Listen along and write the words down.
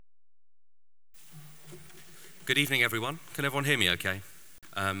Good evening, everyone. Can everyone hear me okay?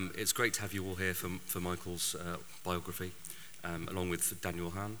 It's great to have you all here for Michael's biography, along with Daniel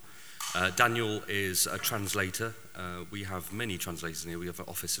Hahn. Daniel is a translator. We have many translators in here. We have an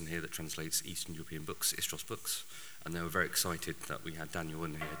office in here that translates Eastern European books, Istros books, and they were very excited that we had Daniel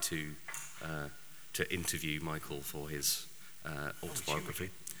in here to interview Michael for his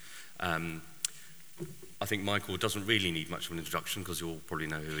autobiography. I think Michael doesn't really need much of an introduction because you all probably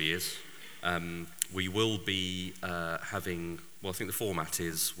know who he is. We will be having, well, I think the format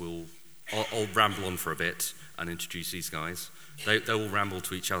is I'll ramble on for a bit and introduce these guys. They will ramble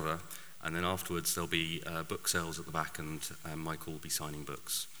to each other, and then afterwards there'll be book sales at the back, and Michael will be signing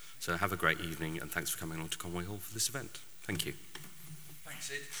books. So have a great evening, and thanks for coming along to Conway Hall for this event. Thank you. Thanks,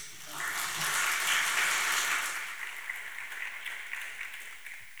 Sid.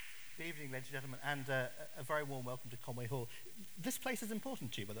 Good evening, ladies and gentlemen, and a very warm welcome to Conway Hall. This place is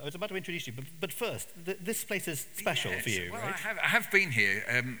important to you, by the way. I was about to introduce you, but first, this place is special for you, well, right? I have been here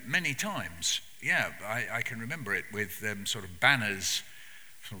many times. Yeah, I can remember it with sort of banners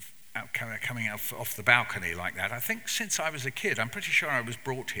sort of coming out off the balcony like that. I think since I was a kid, I'm pretty sure I was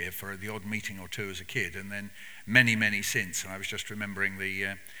brought here for the odd meeting or two as a kid, and then many since. And I was just remembering the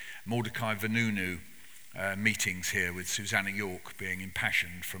Mordecai Vanunu meetings here with Susanna York being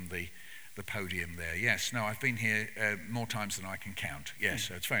impassioned from the podium there. Yes, no, I've been here more times than I can count. Yes,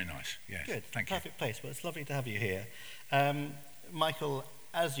 so it's very nice. Yes, Good, thank you. perfect place. Well, it's lovely to have you here. Michael,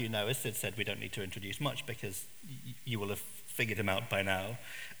 as you know, as Sid said, we don't need to introduce much because you will have figured him out by now.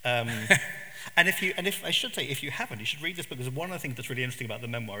 And if I should say, if you haven't, you should read this book, because one of the things that's really interesting about the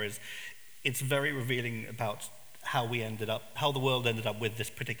memoir is it's very revealing about how the world ended up with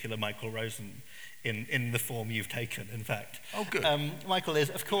this particular Michael Rosen in the form you've taken, in fact. Oh, good. Michael is,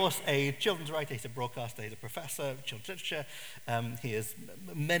 of course, a children's writer. He's a broadcaster. He's a professor of children's literature. He is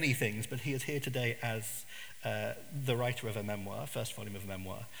many things, but he is here today as the writer of a memoir, first volume of a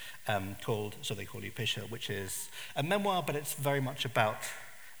memoir, called So They Call You Pisha, which is a memoir, but it's very much about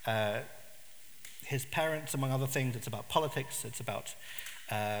his parents, among other things. It's about politics. It's about...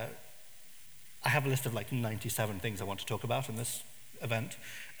 I have a list of like 97 things I want to talk about in this event.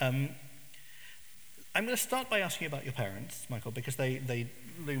 I'm going to start by asking you about your parents, Michael, because they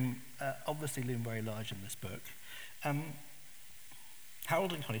obviously loom very large in this book.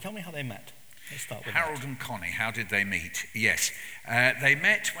 Harold and Connie, tell me how they met. Let's start with Harold that. and Connie, how did they meet? Yes, they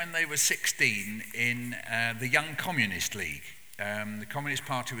met when they were 16 in the Young Communist League. The Communist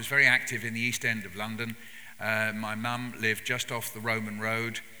Party was very active in the East End of London. My mum lived just off the Roman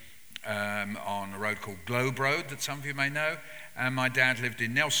Road, on a road called Globe Road that some of you may know, and my dad lived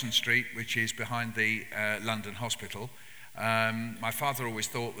in Nelson Street, which is behind the London Hospital. My father always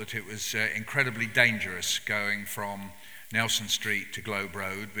thought that it was incredibly dangerous going from Nelson Street to Globe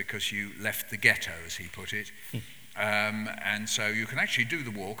Road because you left the ghetto, as he put it. And so you can actually do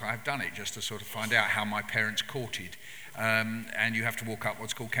the walk. I've done it just to sort of find out how my parents courted. And you have to walk up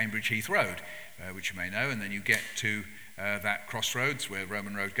what's called Cambridge Heath Road, which you may know, and then you get to that crossroads where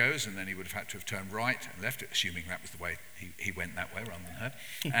Roman Road goes, and then he would have had to have turned right and left it, assuming that was the way he went that way rather than her.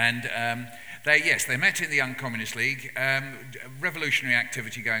 And they met in the Young Communist League. Revolutionary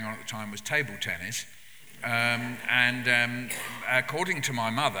activity going on at the time was table tennis. According to my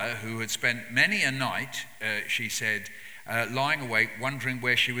mother, who had spent many a night, she said, lying awake, wondering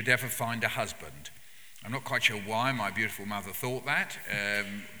where she would ever find a husband. I'm not quite sure why my beautiful mother thought that.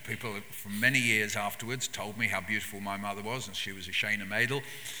 People from many years afterwards told me how beautiful my mother was, and she was a Shana Mädel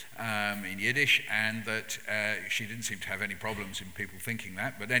in Yiddish, and that she didn't seem to have any problems in people thinking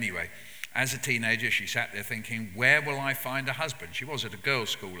that. But anyway, as a teenager, she sat there thinking, where will I find a husband? She was at a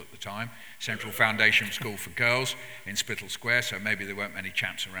girls' school at the time, Central Foundation School for Girls in Spittal Square, so maybe there weren't many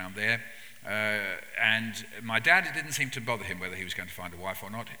chaps around there. And my dad, it didn't seem to bother him whether he was going to find a wife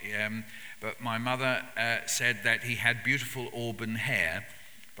or not. But my mother said that he had beautiful auburn hair.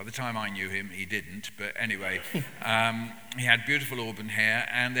 By the time I knew him, he didn't. But anyway, he had beautiful auburn hair.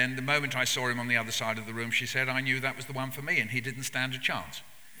 And then the moment I saw him on the other side of the room, she said, I knew that was the one for me, and he didn't stand a chance.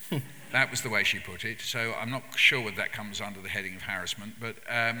 That was the way she put it. So I'm not sure whether that comes under the heading of harassment, but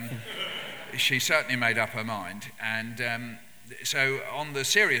she certainly made up her mind. And so on the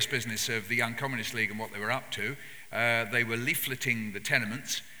serious business of the Young Communist League and what they were up to, they were leafleting the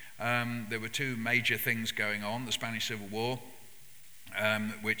tenements. There were two major things going on: the Spanish Civil War,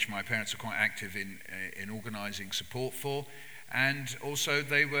 which my parents were quite active in organising support for, and also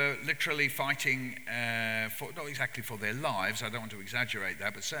they were literally fighting, not exactly for their lives, I don't want to exaggerate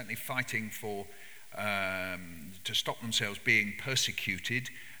that, but certainly fighting for to stop themselves being persecuted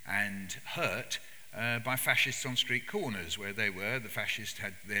and hurt by fascists on street corners where they were. The fascists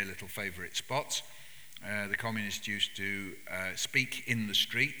had their little favourite spots. The communists used to speak in the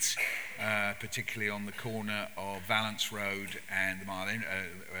streets, particularly on the corner of Valence Road and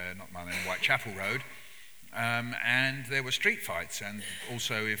Whitechapel Road. And there were street fights, and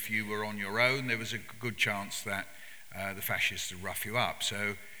also if you were on your own, there was a good chance that the fascists would rough you up.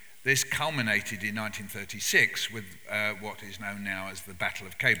 So this culminated in 1936 with what is known now as the Battle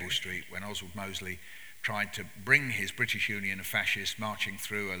of Cable Street, when Oswald Mosley tried to bring his British Union of fascists marching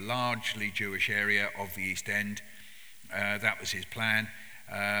through a largely Jewish area of the East End. That was his plan.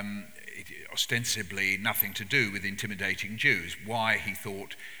 Ostensibly nothing to do with intimidating Jews. Why, he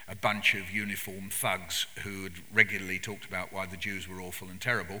thought, a bunch of uniformed thugs who had regularly talked about why the Jews were awful and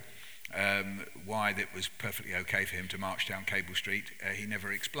terrible, why it was perfectly okay for him to march down Cable Street, he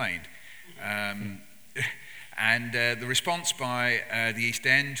never explained. And the response by the East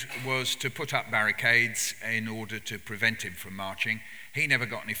End was to put up barricades in order to prevent him from marching. He never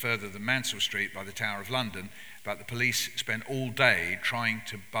got any further than Mansell Street by the Tower of London, but the police spent all day trying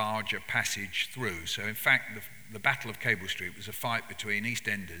to barge a passage through. So in fact, the Battle of Cable Street was a fight between East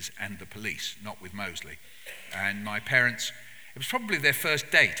Enders and the police, not with Mosley. And my parents, it was probably their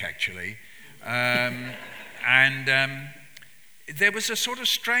first date, actually. There was a sort of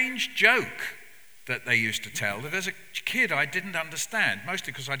strange joke that they used to tell that as a kid I didn't understand,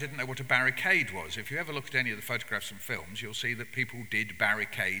 mostly because I didn't know what a barricade was. If you ever look at any of the photographs and films, you'll see that people did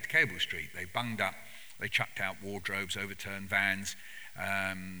barricade Cable Street. They bunged up, they chucked out wardrobes, overturned vans,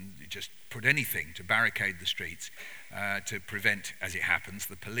 just put anything to barricade the streets to prevent, as it happens,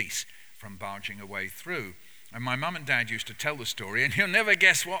 the police from barging a way through. And my mum and dad used to tell the story, and you'll never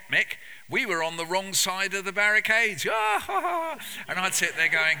guess what, Mick, we were on the wrong side of the barricades. And I'd sit there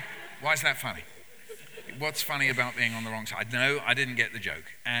going, why is that funny? What's funny about being on the wrong side? No, I didn't get the joke.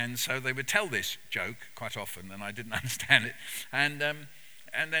 And so they would tell this joke quite often, and I didn't understand it. And then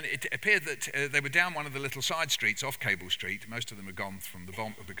it appeared that they were down one of the little side streets off Cable Street. Most of them had gone from the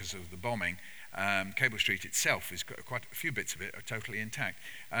bomb because of the bombing. Cable Street itself is quite a few bits of it are totally intact.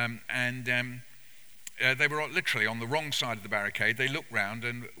 They were literally on the wrong side of the barricade. They looked round,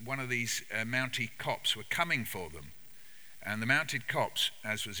 and one of these Mountie cops were coming for them. And the mounted cops,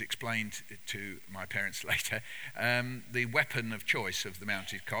 as was explained to my parents later, the weapon of choice of the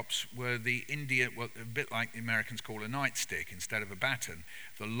mounted cops were a bit like the Americans call a nightstick instead of a baton,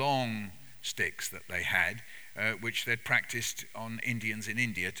 the long sticks that they had, which they'd practiced on Indians in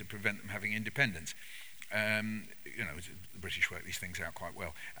India to prevent them having independence. The British work these things out quite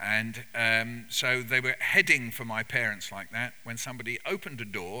well. And so they were heading for my parents like that when somebody opened a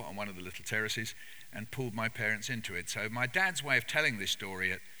door on one of the little terraces and pulled my parents into it. So my dad's way of telling this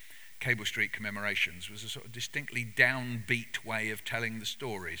story at Cable Street commemorations was a sort of distinctly downbeat way of telling the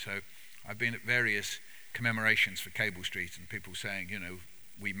story. So I've been at various commemorations for Cable Street and people saying,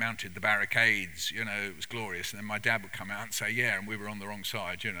 we mounted the barricades, it was glorious. And then my dad would come out and say, yeah, and we were on the wrong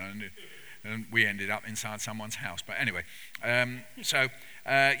side, and we ended up inside someone's house. But anyway,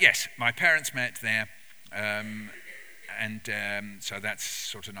 yes, my parents met there. So that's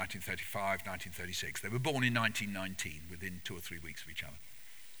sort of 1935, 1936. They were born in 1919, within 2 or 3 weeks of each other.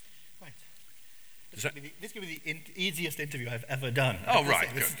 Right. This could be the easiest interview I've ever done. Oh, right,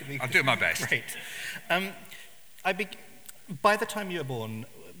 good. I'll do my best. Great. By the time you were born,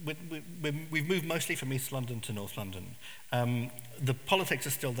 we've moved mostly from East London to North London. The politics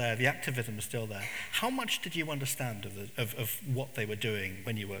are still there, the activism is still there. How much did you understand of what they were doing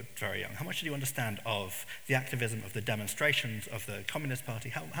when you were very young? How much did you understand of the activism, of the demonstrations, of the Communist Party?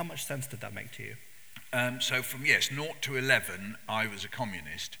 How much sense did that make to you? So from 0 to 11, I was a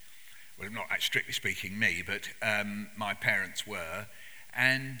communist. Well, not strictly speaking me, but my parents were.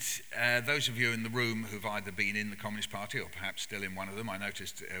 And those of you in the room who've either been in the Communist Party or perhaps still in one of them, I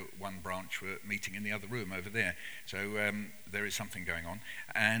noticed one branch were meeting in the other room over there. So there is something going on.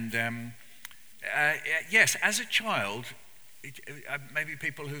 And yes, as a child, maybe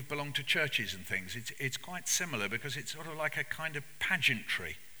people who've belonged to churches and things, it's quite similar because it's sort of like a kind of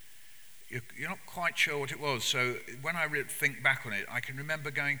pageantry. You're not quite sure what it was. So when I think back on it, I can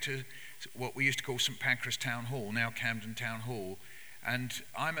remember going to what we used to call St Pancras Town Hall, now Camden Town Hall, and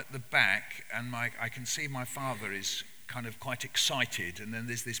I'm at the back, and I can see my father is kind of quite excited, and then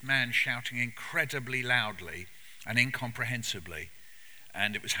there's this man shouting incredibly loudly and incomprehensibly,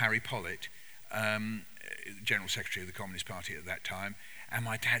 and it was Harry Pollitt, General Secretary of the Communist Party at that time, and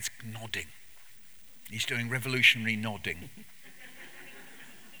my dad's nodding. He's doing revolutionary nodding.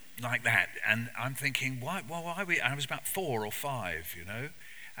 Like that, and I'm thinking, why are we? I was about 4 or 5,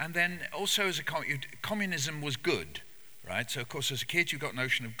 and then also as communism was good. Right, so of course as a kid you've got a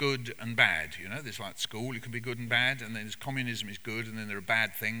notion of good and bad, there's like school, you can be good and bad, and then there's communism is good, and then there are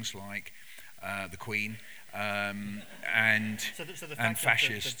bad things like the Queen, and So the fact and that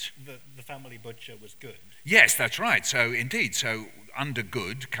fascists. the family butcher was good. Yes, that's right. So indeed, so under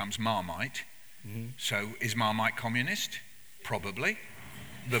good comes Marmite. So is Marmite communist? Probably.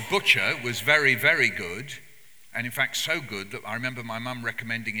 The butcher was very, very good, and in fact so good that I remember my mum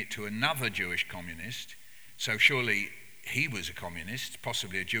recommending it to another Jewish communist. So surely he was a communist,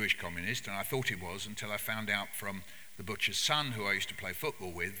 possibly a Jewish communist, and I thought he was until I found out from the butcher's son, who I used to play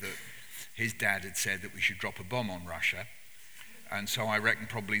football with, that his dad had said that we should drop a bomb on Russia. And so I reckon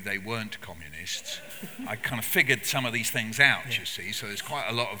probably they weren't communists. I kind of figured some of these things out, you see, so there's quite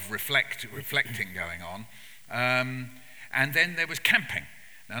a lot of reflecting going on. And then there was camping.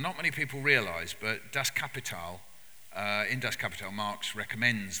 Now, not many people realise, but Das Kapital, in Das Kapital, Marx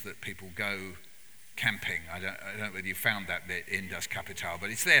recommends that people go camping. I don't know whether you found that bit in Das Kapital, but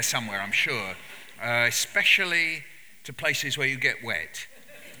it's there somewhere, I'm sure, especially to places where you get wet.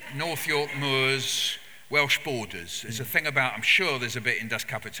 North York Moors, Welsh borders. There's a thing about, I'm sure there's a bit in Das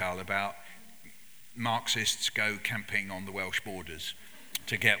Kapital about Marxists go camping on the Welsh borders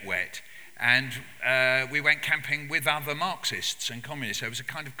to get wet. And we went camping with other Marxists and communists. There was a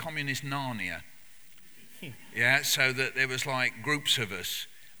kind of communist Narnia. Yeah, so that there was like groups of us,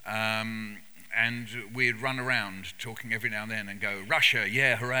 and we'd run around talking every now and then and go, Russia,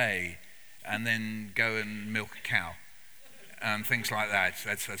 yeah, hooray, and then go and milk a cow. And things like that.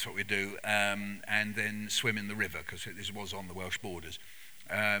 That's what we do. And then swim in the river, because this was on the Welsh borders.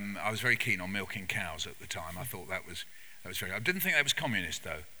 I was very keen on milking cows at the time. I thought that was very. I didn't think that was communist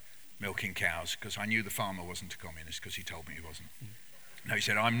though, milking cows, because I knew the farmer wasn't a communist because he told me he wasn't. No, he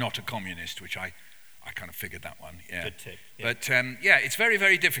said I'm not a communist, which I kind of figured that one. Yeah. Good tip. Yeah. But it's very,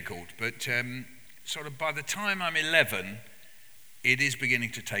 very difficult. But sort of by the time I'm 11, it is beginning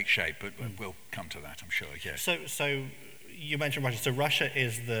to take shape. But we'll come to that, I'm sure. Yes. So you mentioned Russia. So Russia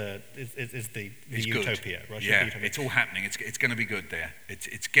is the utopia. Russia Yeah, is the utopia. it's all happening. It's going to be good there.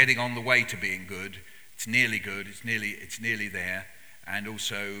 It's getting on the way to being good. It's nearly good. It's nearly there. And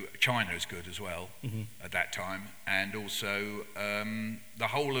also China is good as well at that time. And also the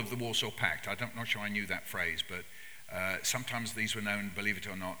whole of the Warsaw Pact. I'm not sure I knew that phrase, but sometimes these were known, believe it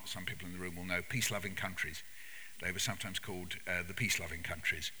or not, some people in the room will know, peace-loving countries. They were sometimes called the peace-loving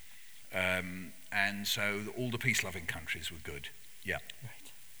countries. And so all the peace-loving countries were good. Yeah.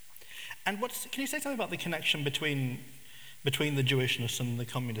 Right. And can you say something about the connection between the Jewishness and the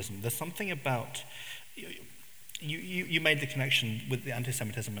communism? There's something about you made the connection with the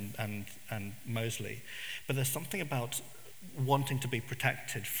anti-Semitism and Mosley, but there's something about wanting to be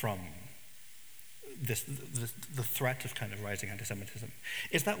protected from the threat of kind of rising anti-Semitism.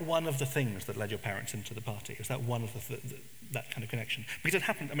 Is that one of the things that led your parents into the party? Is that one of that kind of connection? Because it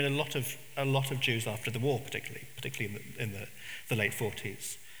happened. I mean, a lot of Jews after the war, particularly in the late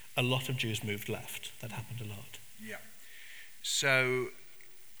 40s, a lot of Jews moved left. That happened a lot. Yeah. So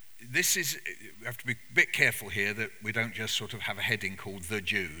this is, we have to be a bit careful here that we don't just sort of have a heading called the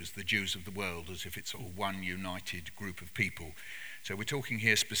Jews of the world, as if it's sort of one united group of people. So we're talking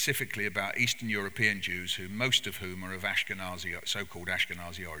here specifically about Eastern European Jews, most of whom are of Ashkenazi, so-called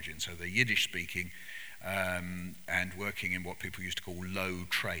Ashkenazi origin. So they're Yiddish-speaking and working in what people used to call low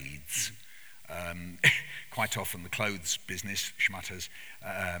trades. Quite often the clothes business, schmutters,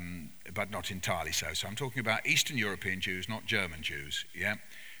 but not entirely so. So I'm talking about Eastern European Jews, not German Jews. Yeah.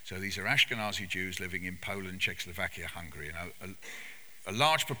 So these are Ashkenazi Jews living in Poland, Czechoslovakia, Hungary. A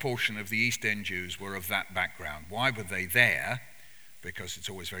large proportion of the East End Jews were of that background. Why were they there? Because it's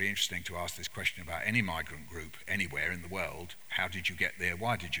always very interesting to ask this question about any migrant group anywhere in the world. How did you get there?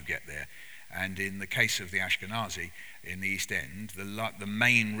 Why did you get there? And in the case of the Ashkenazi in the East End, the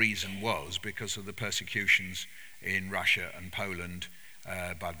main reason was because of the persecutions in Russia and Poland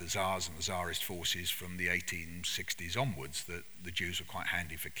by the Tsars and the Tsarist forces from the 1860s onwards, that the Jews were quite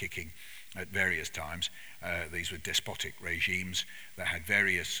handy for kicking at various times. These were despotic regimes that had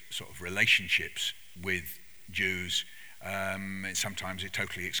various sort of relationships with Jews. Sometimes it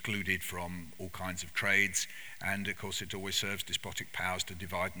totally excluded from all kinds of trades, and of course it always serves despotic powers to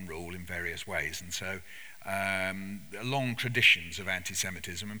divide and rule in various ways. And so long traditions of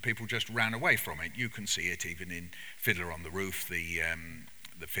anti-Semitism, and people just ran away from it. You can see it even in Fiddler on the Roof, the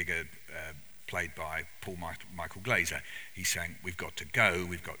figure played by Paul Michael Glaser. He's saying, we've got to go,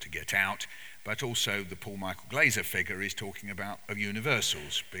 we've got to get out. But also the Paul Michael Glaser figure is talking about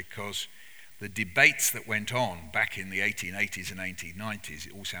universals, because the debates that went on back in the 1880s and 1890s,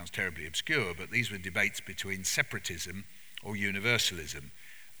 it all sounds terribly obscure, but these were debates between separatism or universalism,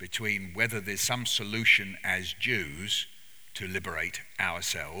 between whether there's some solution as Jews to liberate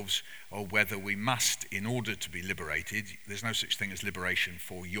ourselves, or whether we must, in order to be liberated, there's no such thing as liberation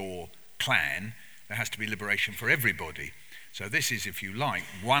for your clan, there has to be liberation for everybody. So this is, if you like,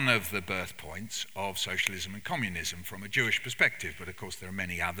 one of the birth points of socialism and communism from a Jewish perspective. But of course there are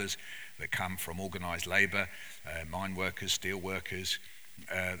many others that come from organised labour, mine workers, steel workers,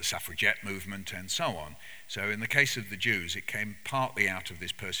 the suffragette movement and so on. So in the case of the Jews, it came partly out of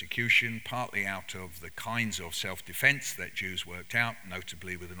this persecution, partly out of the kinds of self-defence that Jews worked out,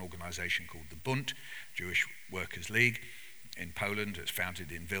 notably with an organisation called the Bund, Jewish Workers' League in Poland. It's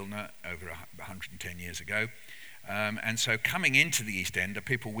founded in Vilna over 110 years ago. And so coming into the East End are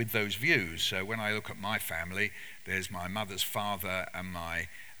people with those views. So when I look at my family, there's my mother's father and my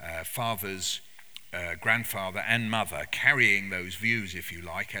father's grandfather and mother carrying those views, if you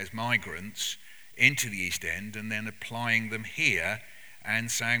like, as migrants into the East End and then applying them here and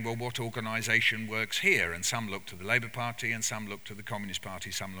saying, well, what organisation works here? And some look to the Labour Party and some look to the Communist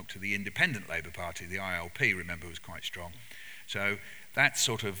Party, some look to the Independent Labour Party. The ILP, remember, was quite strong. So that's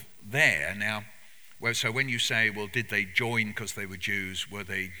sort of there. Now, well, so when you say, well, did they join because they were Jews? Were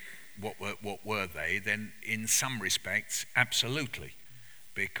they, what were they? Then in some respects, absolutely,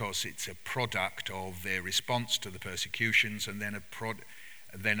 because it's a product of their response to the persecutions and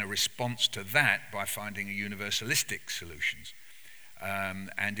then a response to that by finding a universalistic solutions.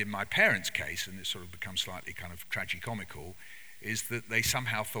 And in my parents' case, and it sort of becomes slightly kind of tragicomical, is that they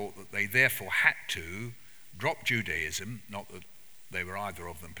somehow thought that they therefore had to drop Judaism, not that they were either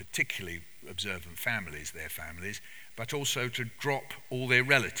of them particularly observant families, their families, but also to drop all their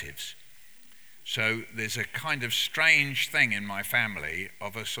relatives. So there's a kind of strange thing in my family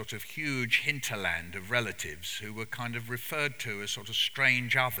of a sort of huge hinterland of relatives who were kind of referred to as sort of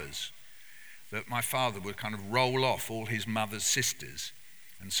strange others, that my father would kind of roll off all his mother's sisters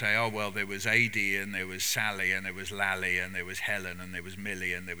and say, oh, well, there was Adie and there was Sally and there was Lally and there was Helen and there was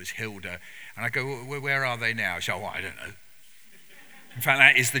Millie and there was Hilda. And I go, well, where are they now? So, oh, I don't know. In fact,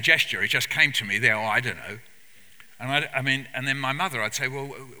 that is the gesture. It just came to me there, oh, I don't know. And I mean, and then my mother, I'd say, well,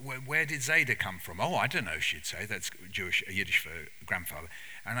 where did Zayda come from? Oh, I don't know, she'd say. That's Jewish, Yiddish for grandfather.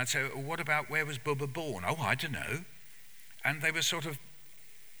 And I'd say, well, what about where was Bubba born? Oh, I don't know. And they were sort of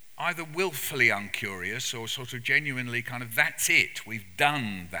either willfully uncurious or sort of genuinely kind of, that's it. We've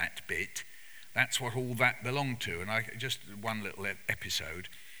done that bit. That's what all that belonged to. And I just one little episode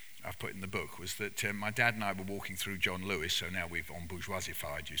I've put in the book was that my dad and I were walking through John Lewis, so now we've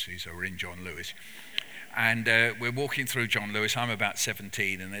bourgeoisified, you see, so we're in John Lewis. And we're walking through John Lewis. I'm about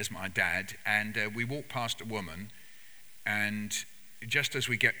 17, and there's my dad. And we walk past a woman, and just as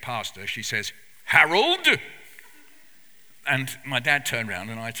we get past her, she says, Harold! And my dad turned round,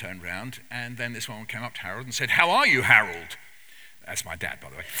 and I turned round, and then this woman came up to Harold and said, how are you, Harold? That's my dad,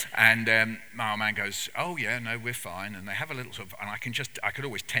 by the way. And my old man goes, oh, yeah, no, we're fine. And they have a little sort of, and I could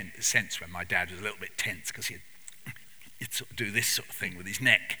always sense when my dad was a little bit tense, because he'd sort of do this sort of thing with his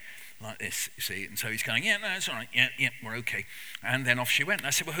neck, like this, you see. And so he's going, yeah, no, it's all right. Yeah, we're okay. And then off she went. And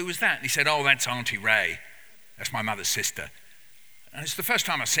I said, well, who was that? And he said, oh, that's Auntie Ray. That's my mother's sister. And it's the first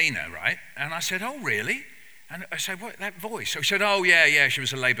time I've seen her, right? And I said, oh, really? And I said, what, that voice? So he said, oh, yeah, she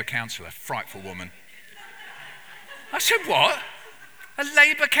was a Labour councillor, frightful woman. I said, what? A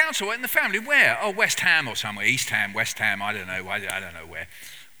Labour councillor in the family? Where? Oh, West Ham or somewhere. East Ham, West Ham, I don't know. I don't know where.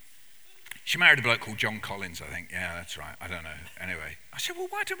 She married a bloke called John Collins, I think. Yeah, that's right. I don't know. Anyway, I said, well,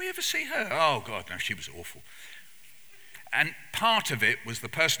 why don't we ever see her? Oh, God, no, she was awful. And part of it was the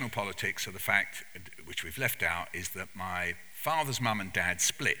personal politics of the fact, which we've left out, is that my father's mum and dad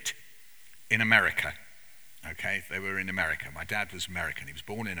split in America. Okay, they were in America. My dad was American. He was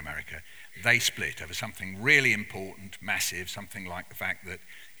born in America. They split over something really important, massive, something like the fact that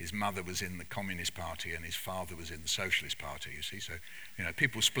his mother was in the Communist Party and his father was in the Socialist Party, you see. So,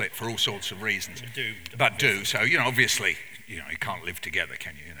 people split for all sorts of reasons. But do. So, obviously, you can't live together,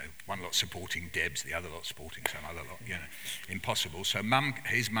 can you? One lot supporting Debs, the other lot supporting some other lot, impossible. So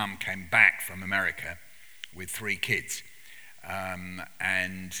his mum came back from America with 3 kids.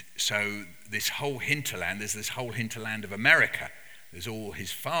 And so this whole hinterland, there's this whole hinterland of America. There's all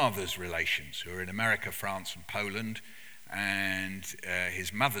his father's relations who are in America, France and Poland, and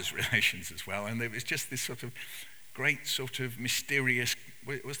his mother's relations as well. And there was just this sort of great sort of mysterious,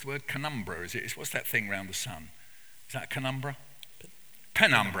 what's the word, penumbra, is it? What's that thing around the sun? Is that a penumbra?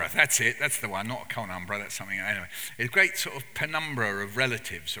 Penumbra, that's it, that's the one, not a conumbra, that's something, anyway. It's a great sort of penumbra of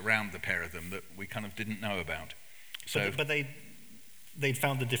relatives around the pair of them that we kind of didn't know about. So, but they'd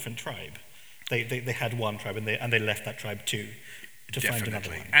found a different tribe. They had one tribe and they left that tribe too to find another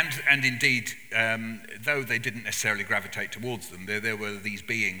one. And indeed, though they didn't necessarily gravitate towards them, there were these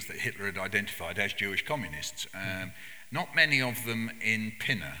beings that Hitler had identified as Jewish communists. Not many of them in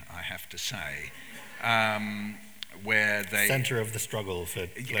Pinner, I have to say. where they... Centre of the struggle for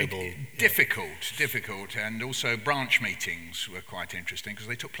global... Difficult. And also branch meetings were quite interesting because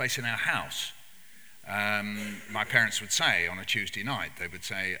they took place in our house. My parents would say on a Tuesday night, they would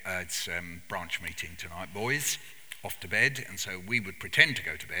say, it's branch meeting tonight, boys, off to bed. And so we would pretend to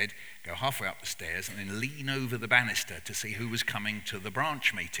go to bed, go halfway up the stairs and then lean over the banister to see who was coming to the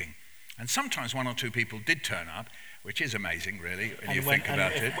branch meeting. And sometimes one or two people did turn up, which is amazing, really, when you think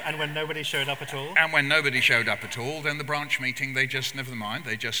about it. And when nobody showed up at all? And when nobody showed up at all, then the branch meeting, they just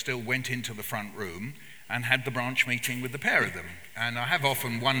still went into the front room and had the branch meeting with the pair of them. And I have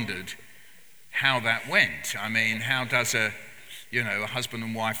often wondered how that went. I mean, how does a husband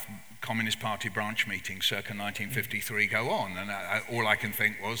and wife Communist Party branch meeting circa 1953 go on? And all I can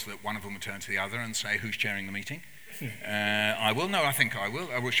think was that one of them would turn to the other and say, who's chairing the meeting? I will. No, I think I will.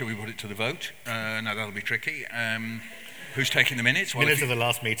 Shall we put it to the vote? No, that'll be tricky. Who's taking the minutes? Well, minutes of the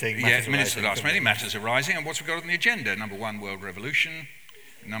last meeting. Minutes of the last meeting. Matters arising. And what's we got on the agenda? Number 1, World Revolution.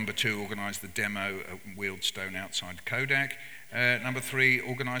 Number 2, organise the demo at Wealdstone outside Kodak. Number 3,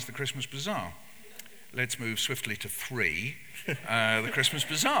 organise the Christmas Bazaar. Let's move swiftly to 3, the Christmas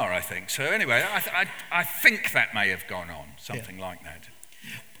Bazaar, I think. So anyway, I think that may have gone on, something like that.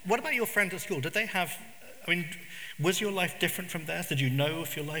 What about your friends at school? Did they have... was your life different from theirs? Did you know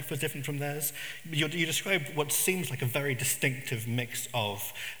if your life was different from theirs? You described what seems like a very distinctive mix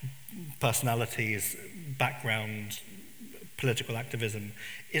of personalities, background, political activism.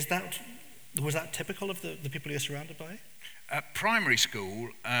 Was that typical of the people you're surrounded by? At primary school,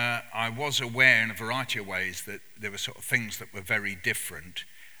 I was aware in a variety of ways that there were sort of things that were very different.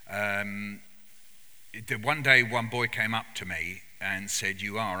 One day, one boy came up to me and said,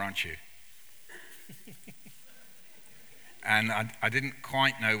 "You are, aren't you?" And I didn't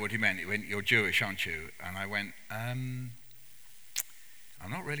quite know what he meant. He went, "You're Jewish, aren't you?" And I went, I'm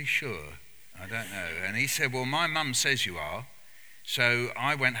not really sure. I don't know. And he said, "Well, my mum says you are." So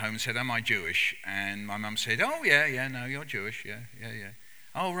I went home and said, "Am I Jewish?" And my mum said, "Oh, yeah, no, you're Jewish, yeah.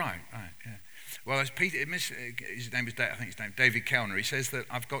 Oh, right, yeah. Well, as Peter, his name is, I think his name is David Kellner. He says that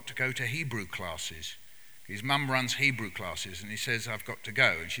I've got to go to Hebrew classes. His mum runs Hebrew classes, and he says I've got to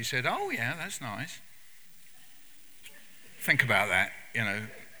go. And she said, "Oh, yeah, that's nice." Think about that,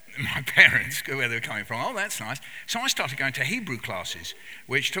 my parents, where they were coming from. Oh, that's nice. So I started going to Hebrew classes,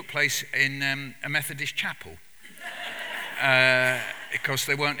 which took place in a Methodist chapel. Because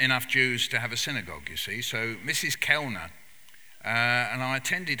there weren't enough Jews to have a synagogue, you see. So Mrs. Kellner and I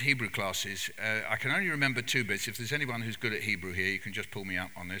attended Hebrew classes. I can only remember 2 bits. If there's anyone who's good at Hebrew here, you can just pull me up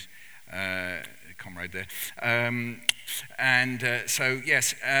on this, comrade there. So,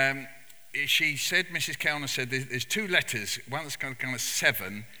 yes, she said, Mrs. Kellner said, there's 2 letters, one that's kind of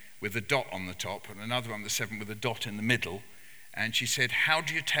 7 with a dot on the top, and another one that's 7 with a dot in the middle. And she said, "How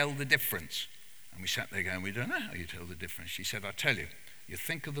do you tell the difference?" And we sat there going, "We don't know how you tell the difference." She said, "I'll tell you. You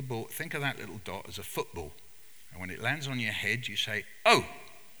think of the ball, think of that little dot as a football. And when it lands on your head, you say, 'Oh.'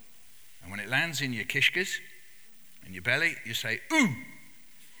 And when it lands in your kishkas, in your belly, you say, 'Ooh.'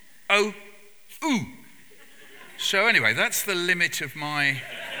 Oh, ooh." So anyway, that's the limit of my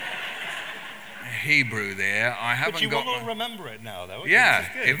Hebrew there. I haven't but you got... will all remember it now, though. Yeah,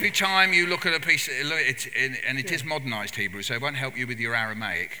 every time you look at a piece, and it is modernised Hebrew, so it won't help you with your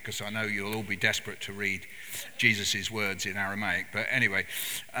Aramaic, because I know you'll all be desperate to read Jesus' words in Aramaic. But anyway,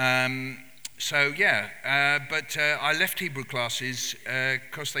 but I left Hebrew classes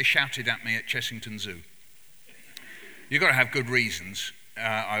because they shouted at me at Chessington Zoo. You've got to have good reasons,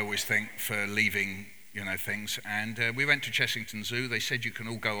 I always think, for leaving, things. And we went to Chessington Zoo. They said you can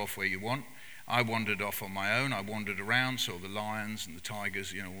all go off where you want. I wandered off on my own. I wandered around, saw the lions and the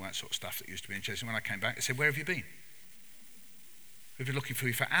tigers, all that sort of stuff that used to be in Chessington. When I came back, they said, "Where have you been? We've been looking for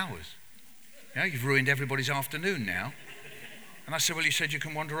you for hours. You've ruined everybody's afternoon now." And I said, "Well, you said you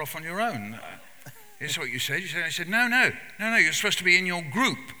can wander off on your own." That's what you said. I said, no, you're supposed to be in your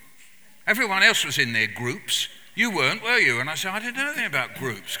group. Everyone else was in their groups. You weren't, were you? And I said, "I didn't know anything about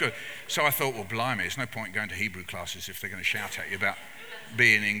groups." Good. So I thought, well, blimey, there's no point going to Hebrew classes if they're going to shout at you about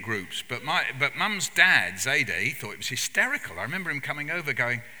being in groups. But Mum's dad, Zayda, he thought it was hysterical. I remember him coming over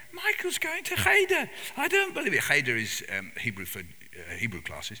going, "Michael's going to Cheder. I don't believe it." Cheder is Hebrew for Hebrew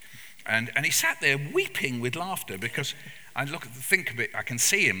classes. And he sat there weeping with laughter because I think of it, I can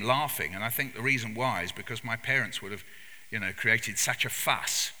see him laughing. And I think the reason why is because my parents would have, created such a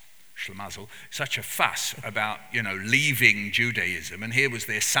fuss, schlemazel, such a fuss about, leaving Judaism. And here was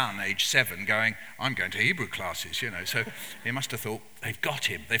their son, age 7, going, "I'm going to Hebrew classes," So he must have thought, they've got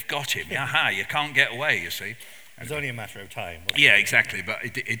him. Aha, you can't get away, you see. It was only a matter of time. Yeah, exactly, but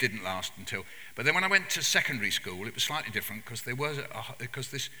it didn't last until... But then when I went to secondary school, it was slightly different because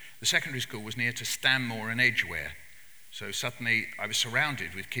the secondary school was near to Stanmore and Edgware. So suddenly I was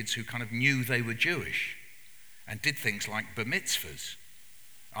surrounded with kids who kind of knew they were Jewish and did things like bar mitzvahs.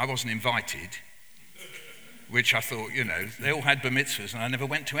 I wasn't invited, which I thought, they all had bar mitzvahs and I never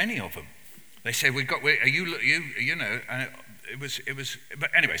went to any of them. They said, it was,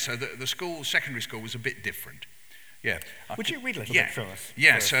 but anyway, so the secondary school was a bit different. Yeah. Would you read a little bit from us?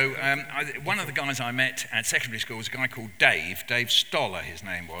 Yeah, so one of the guys I met at secondary school was a guy called Dave Stoller, his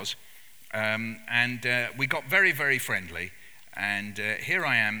name was, and we got very, very friendly, and here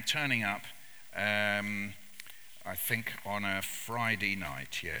I am turning up, I think on a Friday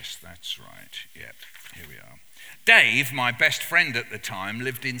night. Yes, that's right. Yeah, here we are. Dave, my best friend at the time,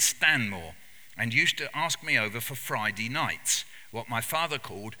 lived in Stanmore and used to ask me over for Friday nights, what my father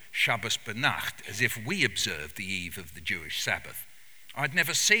called Shabbos Benacht, as if we observed the eve of the Jewish Sabbath. I'd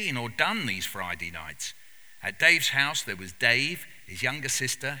never seen or done these Friday nights. At Dave's house there was Dave, his younger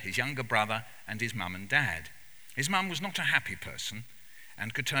sister, his younger brother, and his mum and dad. His mum was not a happy person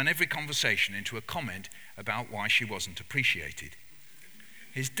and could turn every conversation into a comment about why she wasn't appreciated.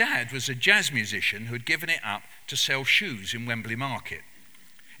 His dad was a jazz musician who had given it up to sell shoes in Wembley Market.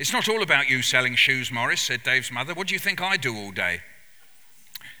 "It's not all about you selling shoes, Morris," said Dave's mother. "What do you think I do all day?"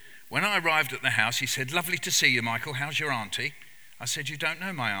 When I arrived at the house, he said, "Lovely to see you, Michael. How's your auntie?" I said, "You don't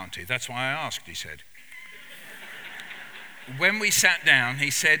know my auntie. That's why I asked," he said. When we sat down,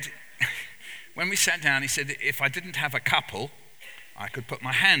 he said, if I didn't have a couple, I could put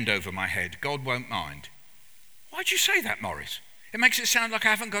my hand over my head. God won't mind. "Why'd you say that, Morris? It makes it sound like I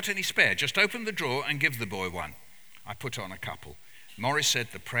haven't got any spare. Just open the drawer and give the boy one." I put on a couple. Morris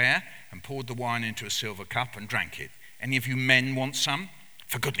said the prayer and poured the wine into a silver cup and drank it. "Any of you men want some?"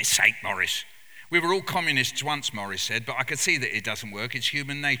 "For goodness sake, Morris. We were all communists once," Morris said, "but I could see that it doesn't work. It's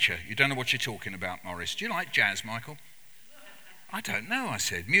human nature. You don't know what you're talking about, Morris. Do you like jazz, Michael?" "I don't know," I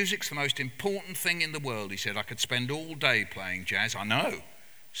said. "Music's the most important thing in the world," he said. "I could spend all day playing jazz." "I know,"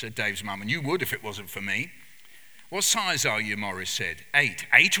 said Dave's mum, "and you would if it wasn't for me." "What size are you?" Morris said. 8.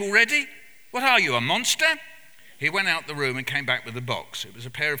 8 already? What are you, a monster?" He went out the room and came back with a box. It was a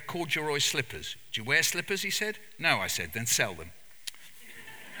pair of corduroy slippers. "Do you wear slippers?" he said. "No," I said. "Then sell them."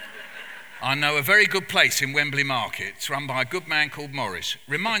 "I know a very good place in Wembley Market. It's run by a good man called Morris.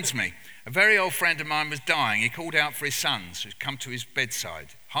 Reminds me, a very old friend of mine was dying. He called out for his sons who'd come to his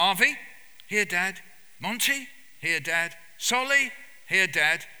bedside. 'Harvey? Here, Dad. Monty? Here, Dad. Solly? Here,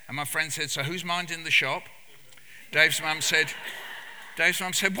 Dad.' And my friend said, 'So who's minding the shop?' Dave's mum said,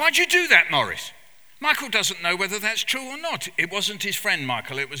 'Why'd you do that, Morris? Michael doesn't know whether that's true or not. It wasn't his friend,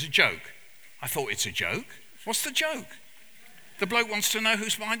 Michael. It was a joke.' I thought, it's a joke? What's the joke? The bloke wants to know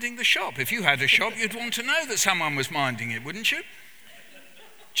who's minding the shop. If you had a shop, you'd want to know that someone was minding it, wouldn't you?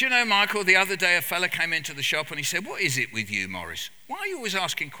 Do you know, Michael, the other day a fella came into the shop and he said, 'What is it with you, Morris? Why are you always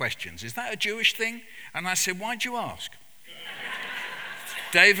asking questions? Is that a Jewish thing?' And I said, 'Why'd you ask?'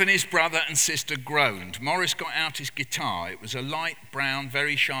 Dave and his brother and sister groaned. Morris got out his guitar. It was a light brown,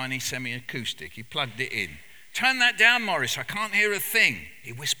 very shiny semi-acoustic. He plugged it in. 'Turn that down, Morris. I can't hear a thing.'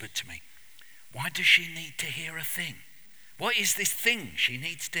 He whispered to me, 'Why does she need to hear a thing? What is this thing she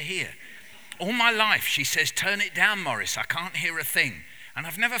needs to hear? All my life she says, turn it down, Morris. I can't hear a thing. And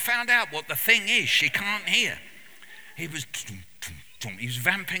I've never found out what the thing is she can't hear.' He was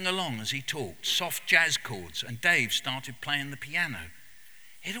vamping along as he talked, soft jazz chords, and Dave started playing the piano.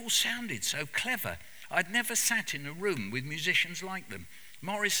 It all sounded so clever. I'd never sat in a room with musicians like them.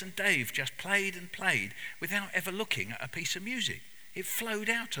 Morris and Dave just played and played without ever looking at a piece of music. It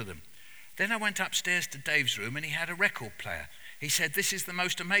flowed out of them. Then I went upstairs to Dave's room and he had a record player. He said, 'This is the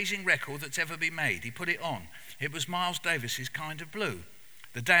most amazing record that's ever been made.' He put it on. It was Miles Davis's Kind of Blue.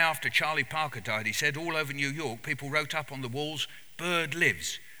 The day after Charlie Parker died, he said, all over New York, people wrote up on the walls, 'Bird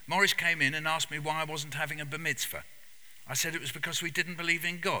lives.' Morris came in and asked me why I wasn't having a bar mitzvah. I said it was because we didn't believe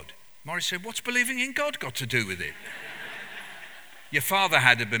in God. Morris said, 'What's believing in God got to do with it?' 'Your father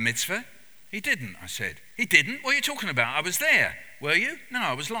had a bar mitzvah.' 'He didn't,' I said. 'He didn't? What are you talking about? I was there.' 'Were you?' 'No,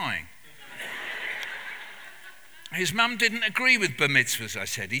 I was lying.' 'His mum didn't agree with bar mitzvahs,' I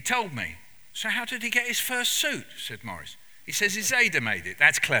said. 'He told me.' 'So how did he get his first suit?' said Morris. 'He says his Ada made it.'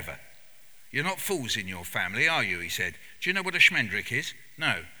 'That's clever. You're not fools in your family, are you?' he said. 'Do you know what a shmendrik is?'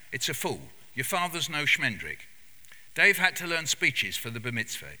 'No, it's a fool. Your father's no shmendrik.' Dave had to learn speeches for the bar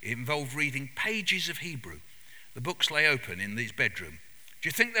mitzvah. It involved reading pages of Hebrew. The books lay open in his bedroom. 'Do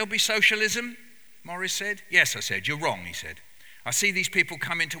you think there'll be socialism?' Morris said. 'Yes,' I said. 'You're wrong,' he said. 'I see these people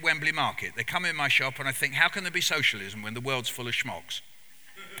come into Wembley Market. They come in my shop and I think, how can there be socialism when the world's full of schmucks?'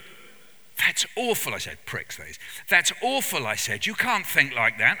 "That's awful," I said. Pricks, that is. "That's awful," I said. "You can't think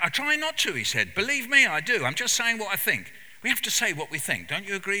like that." "I try not to," he said. "Believe me, I do. I'm just saying what I think. We have to say what we think. Don't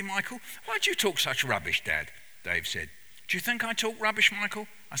you agree, Michael?" "Why do you talk such rubbish, Dad?" Dave said. "Do you think I talk rubbish, Michael?"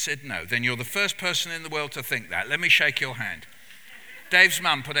 I said, "No." "Then you're the first person in the world to think that. Let me shake your hand." Dave's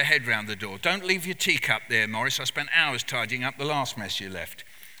mum put her head round the door. "Don't leave your teacup there, Morris. I spent hours tidying up the last mess you left."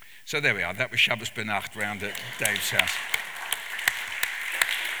 So there we are. That was Shabbos Benacht round at Dave's house.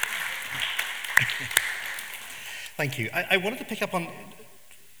 Thank you. I wanted to pick up on,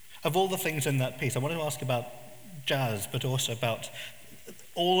 of all the things in that piece, I wanted to ask about jazz, but also about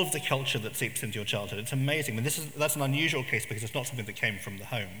all of the culture that seeps into your childhood. It's amazing. I mean, that's an unusual case because it's not something that came from the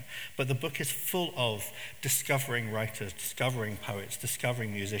home, but the book is full of discovering writers, discovering poets,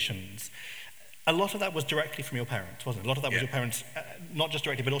 discovering musicians. A lot of that was directly from your parents, wasn't it? A lot of that was your parents, not just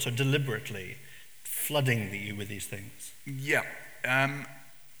directly, but also deliberately flooding you with these things. Yeah.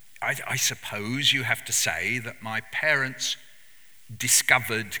 I suppose you have to say that my parents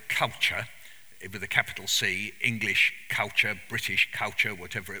discovered culture, with a capital C, English culture, British culture,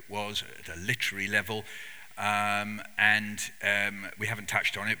 whatever it was, at a literary level. We haven't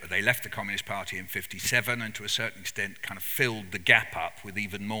touched on it, but they left the Communist Party in 1957 and to a certain extent kind of filled the gap up with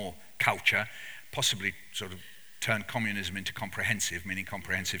even more culture, possibly sort of turned communism into comprehensive, meaning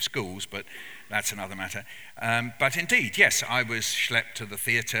comprehensive schools, but that's another matter. But indeed, yes, I was schlepped to the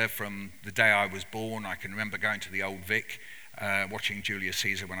theatre from the day I was born. I can remember going to the Old Vic, watching Julius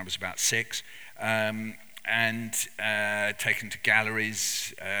Caesar when I was about 6, and taken to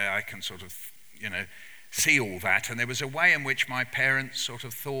galleries. I can sort of, see all that. And there was a way in which my parents sort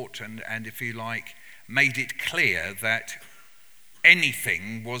of thought and if you like, made it clear that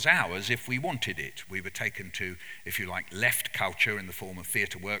anything was ours if we wanted it. We were taken to, if you like, left culture in the form of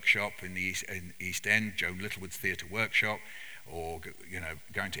theatre workshop in the East End, Joan Littlewood's theatre workshop, or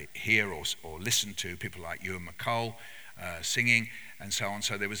going to hear or listen to people like Ewan MacColl singing and so on.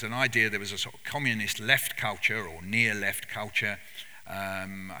 So there was an idea, there was a sort of communist left culture or near left culture.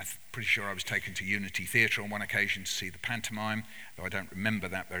 I'm pretty sure I was taken to Unity Theatre on one occasion to see the pantomime, though I don't remember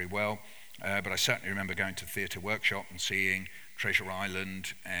that very well. But I certainly remember going to the theatre workshop and seeing Treasure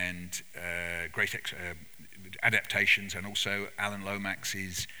Island and great adaptations, and also Alan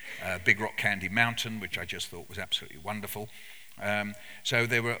Lomax's Big Rock Candy Mountain, which I just thought was absolutely wonderful. So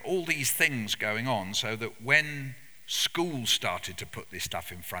there were all these things going on, so that when school started to put this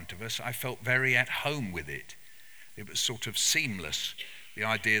stuff in front of us, I felt very at home with it. It was sort of seamless, the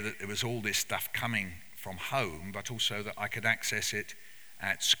idea that there was all this stuff coming from home, but also that I could access it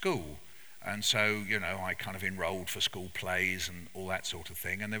at school. And so, I kind of enrolled for school plays and all that sort of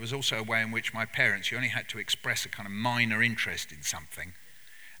thing. And there was also a way in which my parents, you only had to express a kind of minor interest in something.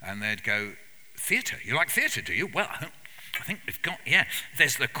 And they'd go, "Theatre? You like theatre, do you? Well, I think we've got,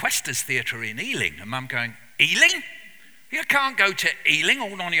 there's the Questors Theatre in Ealing." And Mum going, "Ealing? You can't go to Ealing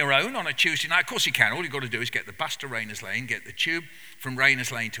all on your own on a Tuesday night." Of course you can. All you've got to do is get the bus to Rayners Lane, get the tube from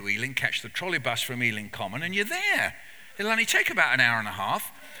Rayners Lane to Ealing, catch the trolley bus from Ealing Common, and you're there. It'll only take about an hour and a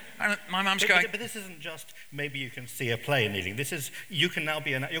half. And my mum's going... But this isn't just maybe you can see a play in Ealing. This is, you're going to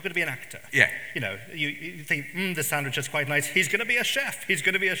be an actor. Yeah. You think, the sandwich is quite nice. He's going to be a chef. He's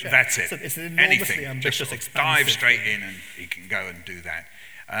going to be a chef. That's it. So it's an enormously ambitious, just expansive... dive straight in and he can go and do that.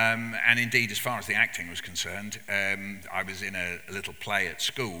 And indeed, as far as the acting was concerned, I was in a little play at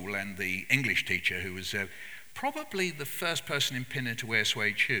school, and the English teacher, who was probably the first person in Pinner to wear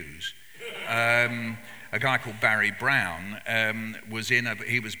suede shoes, a guy called Barry Brown,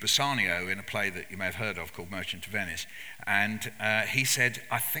 he was Bassanio in a play that you may have heard of called Merchant of Venice. And he said,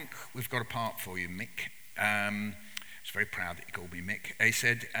 "I think we've got a part for you, Mick." I was very proud that he called me Mick. He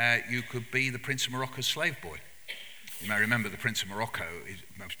said, "You could be the Prince of Morocco's slave boy." You may remember the Prince of Morocco.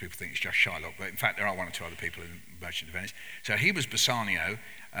 Most people think it's just Shylock, but in fact there are one or two other people in Merchant of Venice. So he was Bassanio,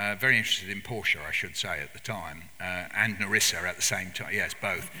 very interested in Portia, I should say, at the time, and Nerissa at the same time. Yes,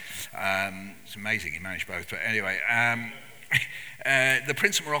 both. It's amazing he managed both. But anyway, the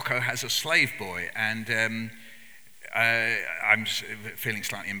Prince of Morocco has a slave boy, and I'm feeling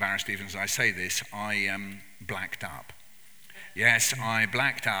slightly embarrassed even as I say this. I blacked up. Yes, I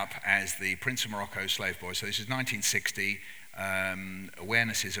blacked up as the Prince of Morocco's slave boy. So this is 1960.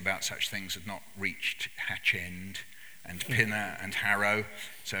 Awarenesses about such things had not reached Hatch End and Pinner and Harrow,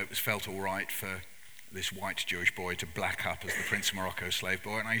 so it was felt all right for this white Jewish boy to black up as the Prince of Morocco's slave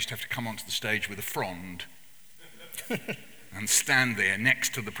boy. And I used to have to come onto the stage with a frond and stand there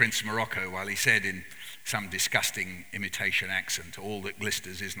next to the Prince of Morocco while he said in some disgusting imitation accent, "All that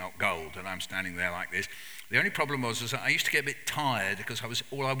glisters is not gold," and I'm standing there like this. The only problem was that I used to get a bit tired because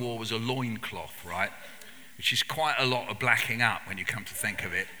all I wore was a loincloth, right? which is quite a lot of blacking up when you come to think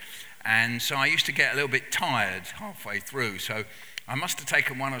of it. And so I used to get a little bit tired halfway through. So I must have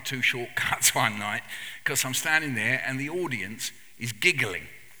taken one or two shortcuts one night, because I'm standing there and the audience is giggling.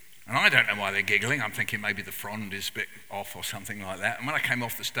 And I don't know why they're giggling. I'm thinking maybe the frond is a bit off or something like that. And when I came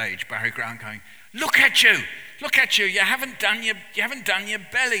off the stage, Barry Grant going, look at you, you haven't done your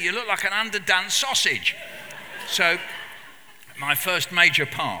belly. You look like an underdone sausage. So my first major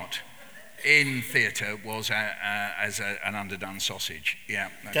part in theatre was as an underdone sausage. Yeah,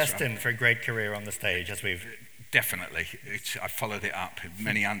 that's destined for a great career on the stage, as we've... Definitely. I followed it up.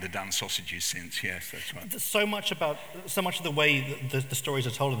 Many underdone sausages since, yes, that's right. So much of the way the stories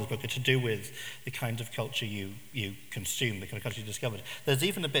are told in this book are to do with the kind of culture you consume, the kind of culture you discovered. There's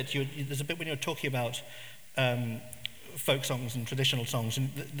even a bit when you're talking about folk songs and traditional songs, and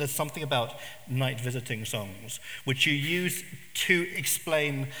there's something about night visiting songs, which you use to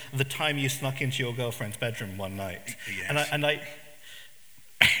explain the time you snuck into your girlfriend's bedroom one night. Yes. And I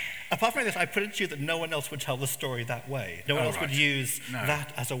apart from this, I put it to you that no one else would tell the story that way. No one else would use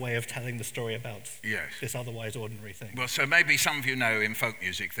that as a way of telling the story about this otherwise ordinary thing. Well, so maybe some of you know in folk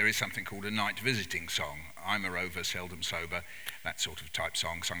music there is something called a night visiting song. I'm a rover, seldom sober, that sort of type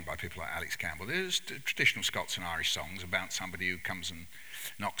song sung by people like Alex Campbell. There's traditional Scots and Irish songs about somebody who comes and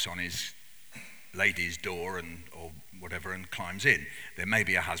knocks on his lady's door or whatever and climbs in. There may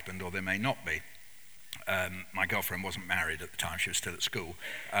be a husband or there may not be. My girlfriend wasn't married at the time; she was still at school,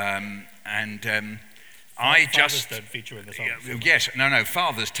 I just don't feature in the song. Yes, no.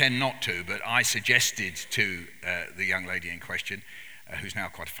 Fathers tend not to, but I suggested to the young lady in question, who's now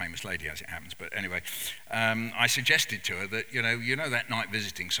quite a famous lady as it happens. But anyway, I suggested to her that you know that night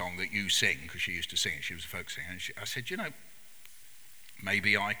visiting song that you sing, because she used to sing it. She was a folk singer, and I said,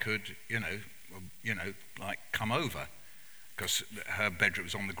 maybe I could, like come over, because her bedroom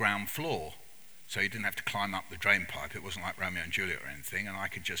was on the ground floor. So you didn't have to climb up the drain pipe. It wasn't like Romeo and Juliet or anything. And I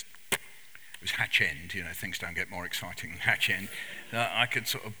could just, it was hatch end, things don't get more exciting than hatch end. I could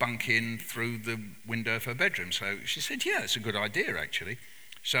sort of bunk in through the window of her bedroom. So she said, yeah, it's a good idea, actually.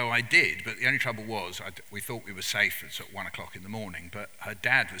 So I did, but the only trouble was we thought we were safe at sort of 1 o'clock in the morning, but her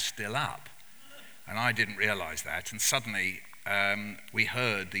dad was still up. And I didn't realise that. And suddenly we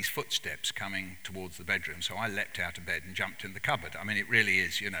heard these footsteps coming towards the bedroom. So I leapt out of bed and jumped in the cupboard. I mean, it really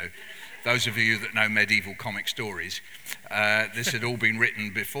is, those of you that know medieval comic stories, this had all been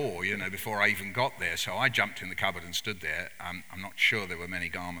written before, before I even got there. So I jumped in the cupboard and stood there. I'm not sure there were many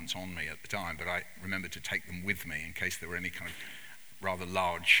garments on me at the time, but I remembered to take them with me in case there were any kind of rather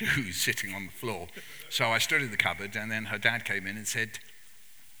large shoes sitting on the floor. So I stood in the cupboard, and then her dad came in and said,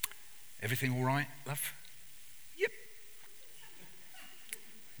 everything all right, love? Yep.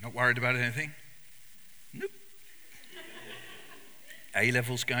 Not worried about anything? Nope.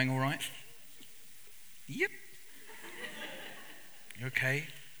 A-levels going all right? Yep. You okay?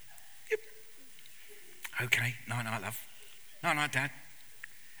 Yep. Okay. Night, love. Night, Dad.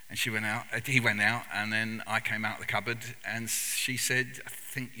 And he went out, and then I came out of the cupboard, and she said, I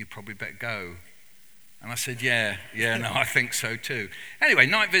think you probably better go. And I said, yeah, no, I think so too. Anyway,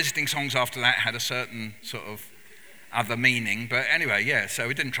 night visiting songs after that had a certain sort of other meaning, but anyway, yeah, so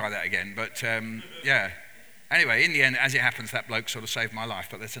we didn't try that again, but yeah. Anyway, in the end, as it happens, that bloke sort of saved my life,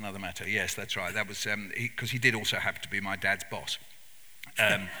 but that's another matter. Yes, that's right. That was, because he did also happen to be my dad's boss.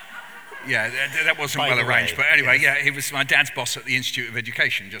 Yeah, that wasn't well arranged, but anyway, yes. Yeah, he was my dad's boss at the Institute of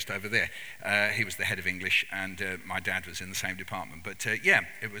Education just over there. He was the head of English, and my dad was in the same department. But yeah,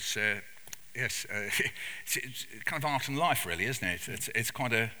 it was, yes, it's kind of art and life, really, isn't it? It's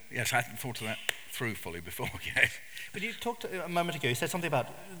quite a, yes, I hadn't thought of that through fully before, yes. But you talked a moment ago, you said something about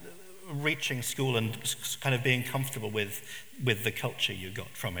reaching school and kind of being comfortable with the culture you got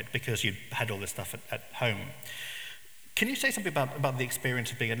from it because you had all this stuff at home. Can you say something about the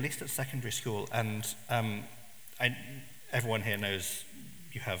experience of being at least at secondary school? And everyone here knows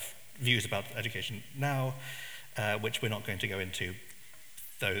you have views about education now, which we're not going to go into,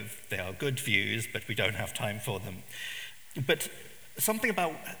 though they are good views, but we don't have time for them. But something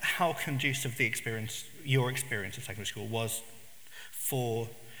about how conducive your experience at secondary school was for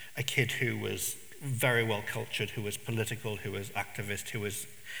a kid who was very well cultured, who was political, who was activist, who was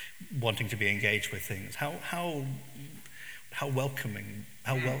wanting to be engaged with things. How welcome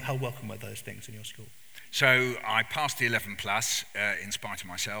were those things in your school? So I passed the 11 plus in spite of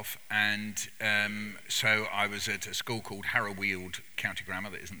myself, and so I was at a school called Harrow Weald County Grammar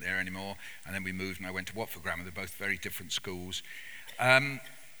that isn't there anymore, and then we moved and I went to Watford Grammar. They're both very different schools.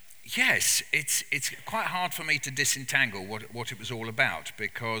 Yes, it's quite hard for me to disentangle what it was all about,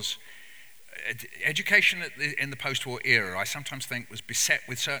 because education in the post-war era, I sometimes think, was beset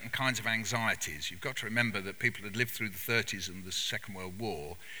with certain kinds of anxieties. You've got to remember that people had lived through the 30s and the Second World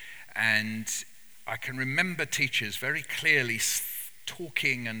War, and I can remember teachers very clearly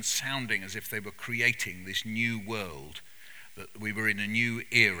talking and sounding as if they were creating this new world, that we were in a new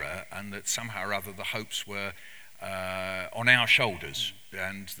era, and that somehow or other the hopes were on our shoulders,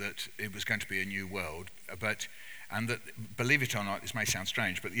 and that it was going to be a new world. And that, believe it or not, this may sound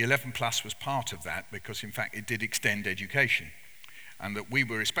strange, but the 11 plus was part of that, because in fact it did extend education. And that we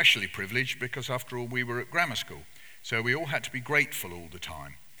were especially privileged because, after all, we were at grammar school. So we all had to be grateful all the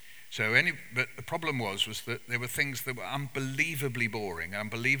time. But the problem was that there were things that were unbelievably boring,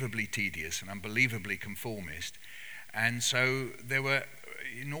 unbelievably tedious, and unbelievably conformist. And so there were,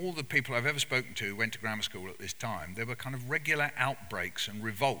 in all the people I've ever spoken to who went to grammar school at this time, there were kind of regular outbreaks and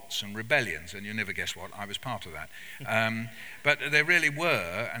revolts and rebellions, and you never guess what, I was part of that. But there really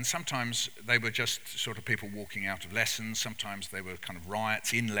were, and sometimes they were just sort of people walking out of lessons, sometimes they were kind of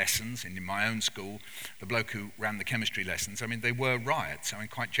riots in lessons. In my own school, the bloke who ran the chemistry lessons, I mean, they were riots. I mean,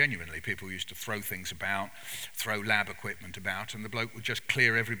 quite genuinely, people used to throw things about, throw lab equipment about, and the bloke would just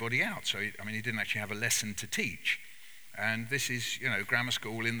clear everybody out. So, he didn't actually have a lesson to teach. And this is, grammar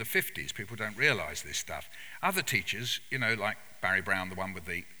school in the 50s. People don't realise this stuff. Other teachers, like Barry Brown, the one with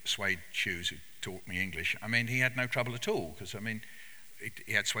the suede shoes who taught me English, he had no trouble at all, because,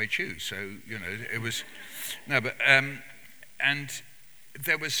 he had suede shoes. So, it was... No, but... and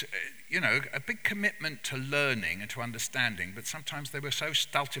there was, a big commitment to learning and to understanding, but sometimes they were so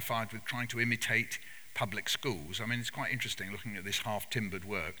stultified with trying to imitate public schools. It's quite interesting looking at this half-timbered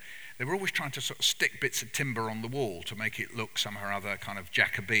work. They were always trying to sort of stick bits of timber on the wall to make it look somehow or other kind of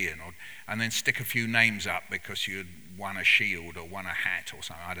Jacobean, and then stick a few names up because you'd won a shield or won a hat or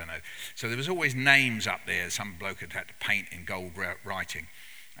something, I don't know. So there was always names up there. Some bloke had to paint in gold writing.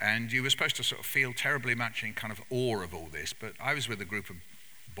 And you were supposed to sort of feel terribly much in kind of awe of all this. But I was with a group of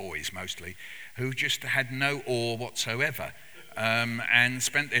boys mostly who just had no awe whatsoever. And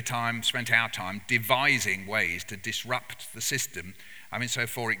spent our time devising ways to disrupt the system. So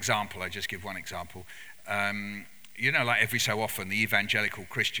for example, I just give one example. Like every so often, the evangelical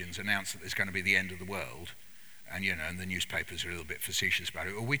Christians announce that there's going to be the end of the world, and and the newspapers are a little bit facetious about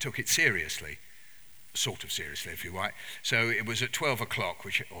it. Well, we took it seriously, sort of seriously, if you like. So it was at 12 o'clock,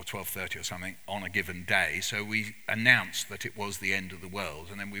 or 12:30 or something, on a given day. So we announced that it was the end of the world,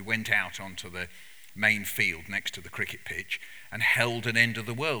 and then we went out onto the main field next to the cricket pitch and held an end of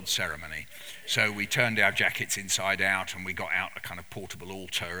the world ceremony. So we turned our jackets inside out, and we got out a kind of portable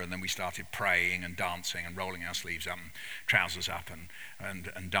altar, and then we started praying and dancing and rolling our sleeves up and trousers up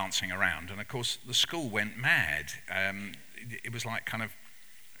and dancing around. And of course the school went mad. It was like kind of,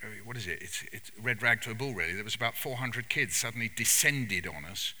 what is it? It's red rag to a bull, really. There was about 400 kids suddenly descended on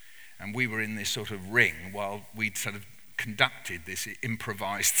us, and we were in this sort of ring while we'd sort of conducted this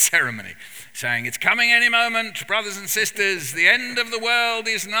improvised ceremony, saying, "It's coming any moment, brothers and sisters, the end of the world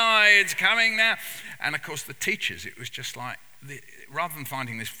is nigh, it's coming now." And of course the teachers, it was just like, rather than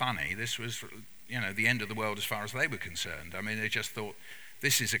finding this funny, this was, the end of the world as far as they were concerned. They just thought,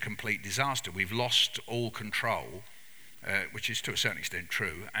 this is a complete disaster. We've lost all control, which is to a certain extent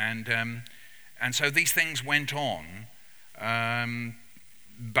true. And so these things went on,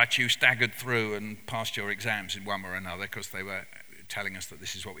 but you staggered through and passed your exams in one way or another, because they were telling us that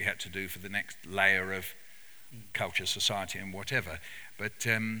this is what we had to do for the next layer of culture, society, and whatever. But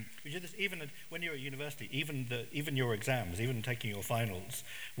even when you were at university, even your exams, even taking your finals,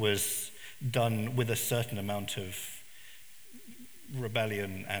 was done with a certain amount of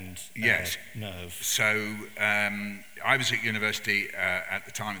rebellion and yes. nerve. So I was at university at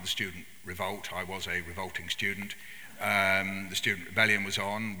the time of the student revolt. I was a revolting student. The student rebellion was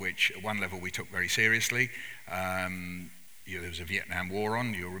on, which at one level we took very seriously. There was a Vietnam War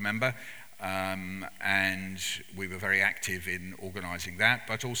on, you'll remember, and we were very active in organising that,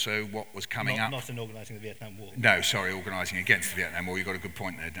 but also what was coming up. Not in organising the Vietnam War. No, sorry, organising against the Vietnam War. You've got a good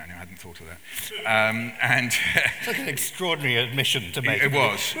point there, Daniel. I hadn't thought of that. It's like an extraordinary admission to make. It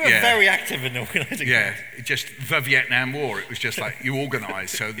was, we were very active in organising. Yeah, just the Vietnam War. It was just like you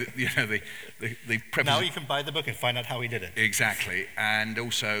organised. So the now you can buy the book and find out how he did it. Exactly. And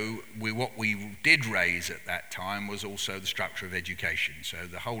also, what we did raise at that time was also the structure of education. So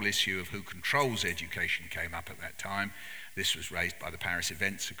the whole issue of who controls education came up at that time. This was raised by the Paris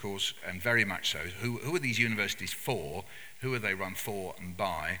events, of course, and very much so. Who are these universities for? Who are they run for and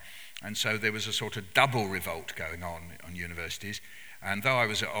by? And so there was a sort of double revolt going on universities. And though I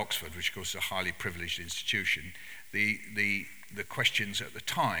was at Oxford, which of course is a highly privileged institution, the questions at the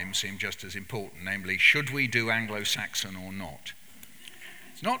time seemed just as important, namely, should we do Anglo-Saxon or not?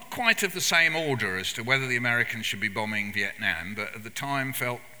 It's not quite of the same order as to whether the Americans should be bombing Vietnam, but at the time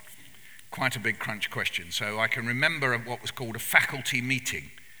felt quite a big crunch question. So I can remember what was called a faculty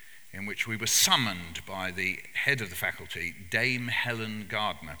meeting, in which we were summoned by the head of the faculty, Dame Helen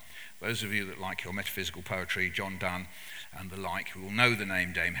Gardner. Those of you that like your metaphysical poetry, John Donne and the like, will know the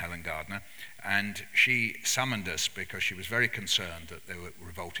name Dame Helen Gardner. And she summoned us because she was very concerned that there were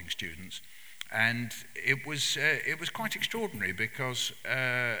revolting students. And it was quite extraordinary because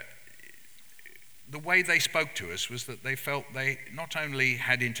the way they spoke to us was that they felt they not only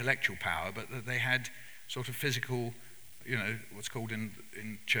had intellectual power, but that they had sort of physical, what's called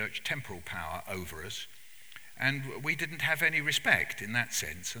in church temporal power over us. And we didn't have any respect in that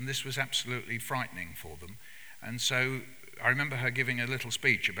sense, and this was absolutely frightening for them. And so I remember her giving a little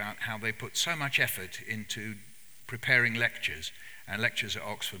speech about how they put so much effort into preparing lectures, and lectures at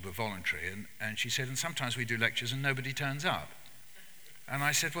Oxford were voluntary, and she said, and sometimes we do lectures and nobody turns up. And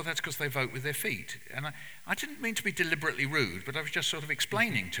I said, well, that's because they vote with their feet. And I didn't mean to be deliberately rude, but I was just sort of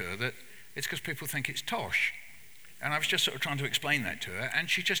explaining to her that it's because people think it's tosh. And I was just sort of trying to explain that to her, and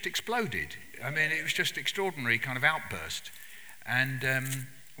she just exploded. I mean, it was just extraordinary kind of outburst. And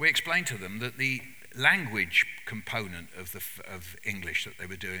we explained to them that the language component of English that they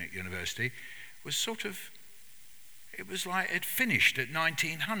were doing at university was sort of, it was like it finished at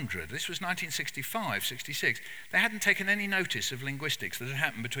 1900. This was 1965, 66. They hadn't taken any notice of linguistics that had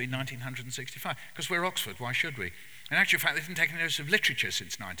happened between 1900 and 65, because we're Oxford, why should we? In actual fact, they didn't take any notice of literature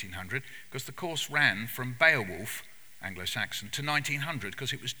since 1900, because the course ran from Beowulf, Anglo-Saxon, to 1900,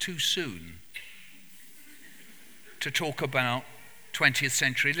 because it was too soon to talk about 20th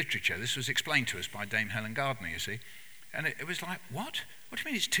century literature. This was explained to us by Dame Helen Gardner, you see. And it was like, what? What do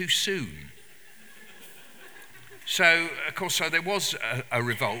you mean it's too soon? So, of course, there was a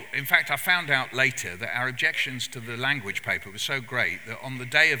revolt. In fact, I found out later that our objections to the language paper were so great that on the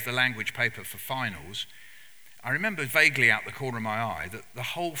day of the language paper for finals, I remember vaguely out the corner of my eye that the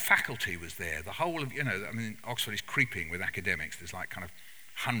whole faculty was there. The whole of, Oxford is creeping with academics. There's like kind of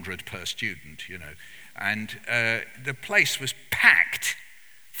 100 per student, And the place was packed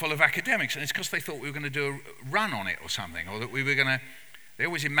full of academics. And it's because they thought we were going to do a run on it or something, or that we were going to. They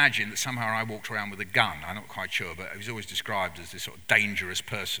always imagined that somehow I walked around with a gun. I'm not quite sure, but he was always described as this sort of dangerous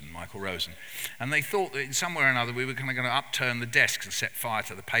person, Michael Rosen. And they thought that in some way or another we were kind of going to upturn the desks and set fire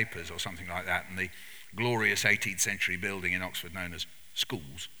to the papers or something like that. And the glorious 18th century building in Oxford known as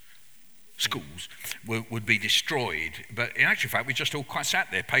schools would be destroyed. But in actual fact, we just all quite sat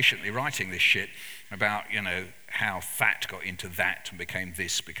there patiently writing this shit about, how fat got into that and became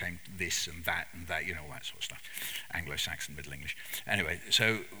this and that, all that sort of stuff. Anglo-Saxon, Middle English. Anyway,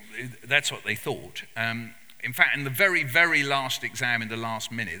 so that's what they thought. In fact, in the very, very last exam in the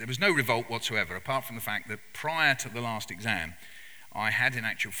last minute, there was no revolt whatsoever, apart from the fact that prior to the last exam, I had in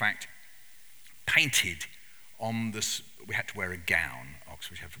actual fact painted on this, we had to wear a gown,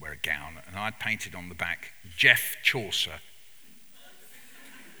 Oxford had to wear a gown, and I'd painted on the back, Jeff Chaucer.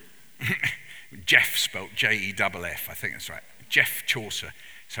 Jeff spelt Jeff, I think that's right, Jeff Chaucer.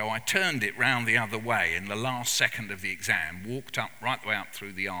 So I turned it round the other way in the last second of the exam, walked up right the way up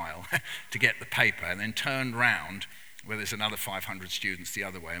through the aisle to get the paper, and then turned round where there's another 500 students the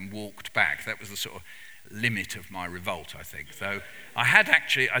other way and walked back. That was the sort of limit of my revolt, I think. Though I had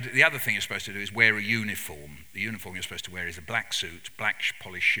actually, the other thing you're supposed to do is wear a uniform. The uniform you're supposed to wear is a black suit, black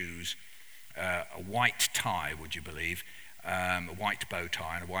polished shoes, a white tie, would you believe, a white bow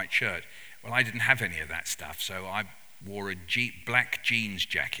tie and a white shirt. Well, I didn't have any of that stuff, so I wore a black jeans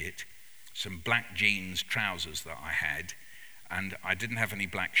jacket, some black jeans trousers that I had, and I didn't have any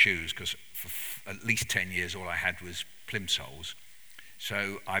black shoes because for at least 10 years all I had was plimsolls.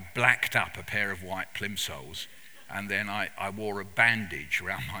 So I blacked up a pair of white plimsolls, and then I wore a bandage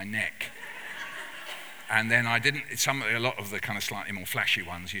around my neck. And then a lot of the kind of slightly more flashy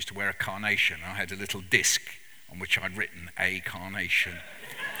ones used to wear a carnation. I had a little disc on which I'd written "A Carnation."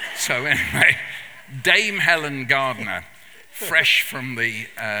 So anyway, Dame Helen Gardner, fresh from the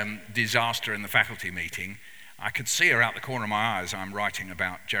disaster in the faculty meeting, I could see her out the corner of my eye as I'm writing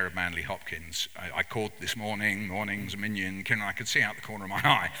about Gerard Manley Hopkins. I called this morning's minion, I could see out the corner of my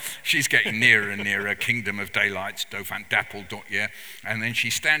eye. She's getting nearer and nearer, Kingdom of Daylights, Dauphin Dapple, yeah. And then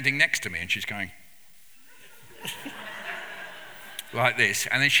she's standing next to me and she's going like this.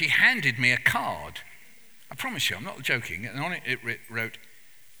 And then she handed me a card. I promise you, I'm not joking. And on it wrote,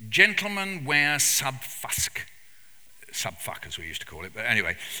 "Gentlemen wear subfusc." Subfuck, as we used to call it, but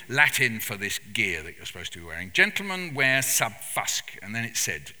anyway, Latin for this gear that you're supposed to be wearing. "Gentlemen wear subfusc," and then it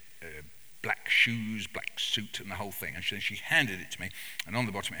said black shoes, black suit, and the whole thing. And she handed it to me, and on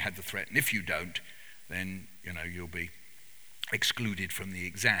the bottom it had the threat, and if you don't, then you'll be excluded from the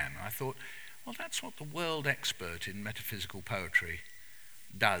exam. I thought, well, that's what the world expert in metaphysical poetry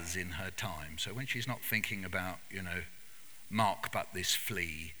does in her time. So when she's not thinking about, Mark but this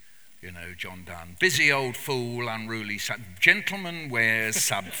flea, John Donne, busy old fool, unruly gentleman wears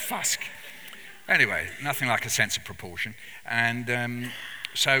sub-fusk. Anyway, nothing like a sense of proportion. And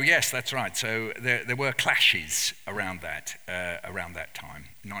so yes, that's right. So there were clashes around that time,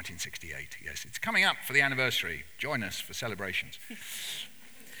 1968. Yes, it's coming up for the anniversary. Join us for celebrations.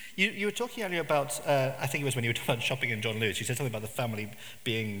 You were talking earlier about, I think it was when you were talking about shopping in John Lewis, you said something about the family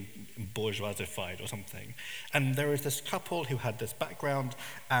being bourgeoisified or something. And there was this couple who had this background,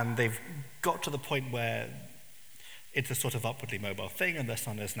 and they've got to the point where it's a sort of upwardly mobile thing, and their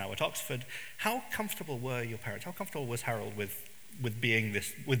son is now at Oxford. How comfortable were your parents? How comfortable was Harold with being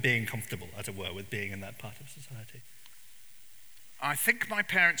comfortable, as it were, with being in that part of society? I think my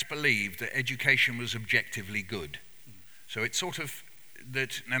parents believed that education was objectively good. So it's sort of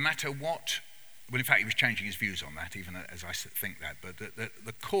that no matter what, well, in fact, he was changing his views on that, even as I think that, but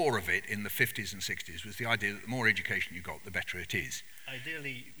the core of it in the 50s and 60s was the idea that the more education you got, the better it is.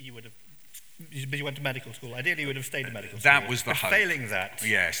 Ideally, you would have, but you went to medical school, ideally you would have stayed in medical school. That was the hope. Failing that.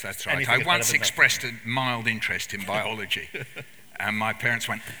 Yes, that's right. I once expressed a mild interest in biology, and my parents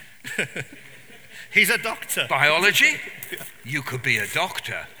went, he's a doctor. Biology? You could be a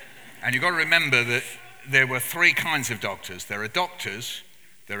doctor. And you've got to remember that there were three kinds of doctors. There are doctors,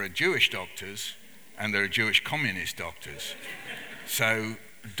 there are Jewish doctors, and there are Jewish communist doctors. So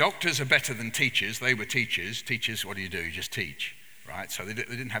doctors are better than teachers. They were teachers. Teachers, what do? You just teach, right? So they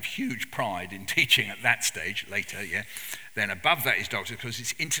didn't have huge pride in teaching at that stage, later, yeah. Then above that is doctors, because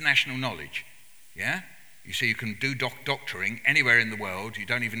it's international knowledge, yeah? You see, you can do doctoring anywhere in the world. You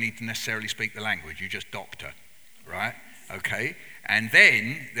don't even need to necessarily speak the language. You just doctor, right? Okay. And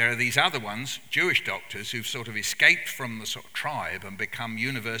then there are these other ones, Jewish doctors, who've sort of escaped from the sort of tribe and become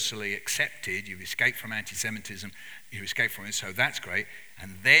universally accepted. You've escaped from anti-Semitism, you've escaped from it, so that's great.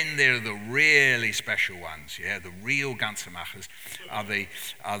 And then there are the really special ones, yeah, the real Ganzermachers are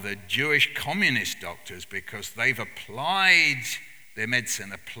the Jewish communist doctors, because they've applied their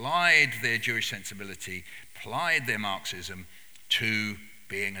medicine, applied their Jewish sensibility, applied their Marxism to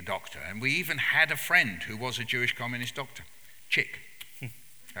being a doctor. And we even had a friend who was a Jewish communist doctor. Chick.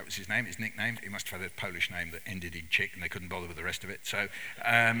 That was his name, his nickname. He must have had a Polish name that ended in Chick, and they couldn't bother with the rest of it. So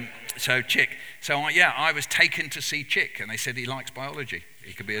Chick. So I was taken to see Chick, and they said he likes biology.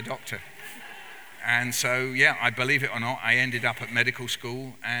 He could be a doctor. And so, I believe it or not, I ended up at medical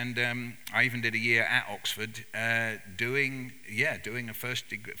school, and I even did a year at Oxford doing a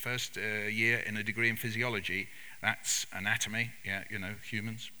first year in a degree in physiology. That's anatomy,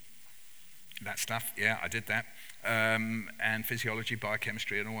 humans. That stuff, I did that. And physiology,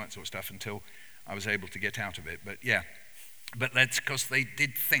 biochemistry, and all that sort of stuff until I was able to get out of it. But that's because they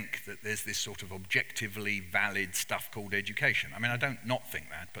did think that there's this sort of objectively valid stuff called education. I mean, I don't not think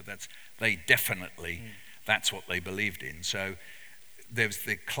that, but they definitely, that's what they believed in. So there's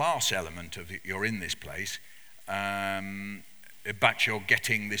the class element of it. You're in this place, but you're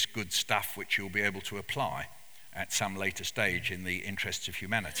getting this good stuff which you'll be able to apply at some later stage in the interests of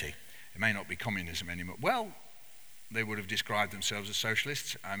humanity. It may not be communism anymore. Well, they would have described themselves as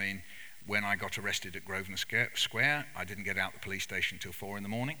socialists. I mean, when I got arrested at Grosvenor Square, I didn't get out the police station till 4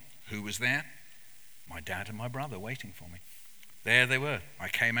 a.m. Who was there? My dad and my brother waiting for me. There they were. I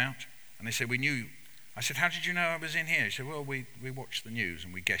came out, and they said, we knew. I said, how did you know I was in here? He said, well, we watched the news,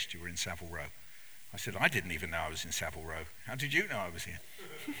 and we guessed you were in Savile Row. I said, I didn't even know I was in Savile Row. How did you know I was here?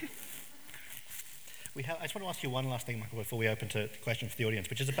 I just want to ask you one last thing, Michael, before we open to questions for the audience,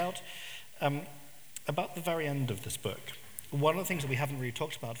 which is about the very end of this book. One of the things that we haven't really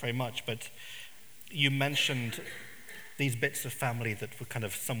talked about very much, but you mentioned these bits of family that were kind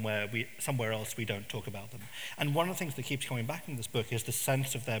of somewhere else we don't talk about them. And one of the things that keeps coming back in this book is the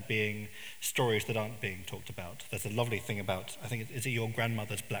sense of there being stories that aren't being talked about. There's a lovely thing about, I think, is it your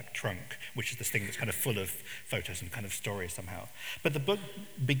grandmother's black trunk, which is this thing that's kind of full of photos and kind of stories somehow. But the book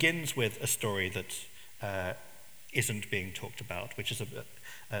begins with a story that isn't being talked about, which is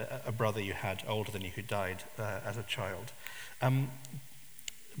a brother you had older than you who died as a child.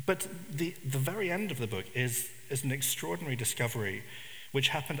 But the very end of the book is an extraordinary discovery which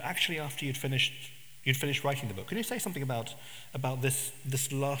happened actually after you'd finished writing the book. Can you say something about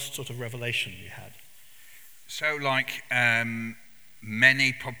this last sort of revelation you had? So like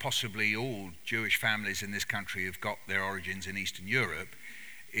many, possibly all Jewish families in this country have got their origins in Eastern Europe,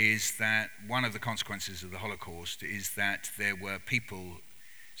 is that one of the consequences of the Holocaust is that there were people,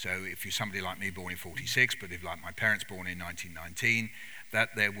 so if you're somebody like me born in 46, but if like my parents born in 1919,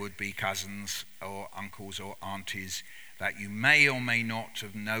 that there would be cousins or uncles or aunties that you may or may not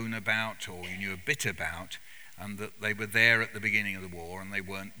have known about or you knew a bit about, and that they were there at the beginning of the war and they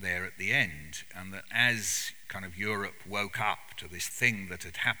weren't there at the end. And that as kind of Europe woke up to this thing that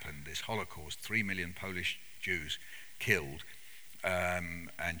had happened, this Holocaust, 3 million Polish Jews killed, and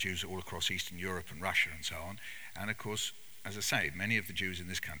Jews all across Eastern Europe and Russia and so on. And of course, as I say, many of the Jews in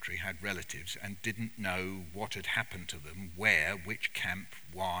this country had relatives and didn't know what had happened to them, where, which camp,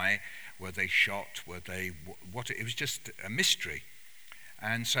 why, were they shot, were they, what, it was just a mystery.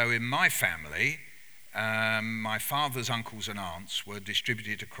 And so in my family, my father's uncles and aunts were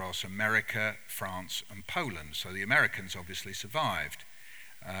distributed across America, France and Poland. So the Americans obviously survived.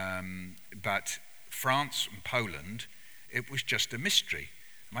 But France and Poland, it was just a mystery.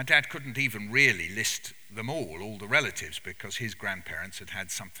 My dad couldn't even really list them all the relatives, because his grandparents had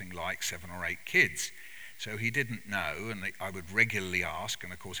had something like 7 or 8 kids. So he didn't know, and I would regularly ask,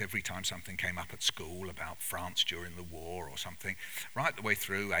 and of course every time something came up at school about France during the war or something, right the way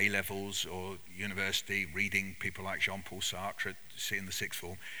through A-levels or university, reading people like Jean-Paul Sartre in the 6th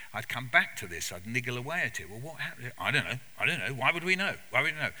form, I'd come back to this, I'd niggle away at it. Well, what happened? I don't know. Why would we know?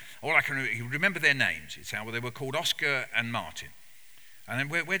 All I can remember their names. He'd say, well, they were called Oscar and Martin. And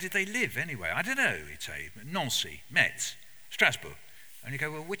then where did they live anyway? I don't know, he'd say. Nancy, Metz, Strasbourg. And you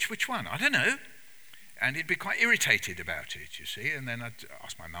go, well, which one? I don't know. And he'd be quite irritated about it, you see. And then I'd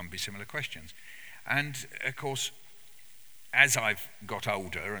ask my mum similar questions. And of course, as I've got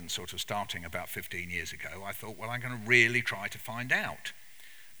older and sort of starting about 15 years ago, I thought, well, I'm going to really try to find out.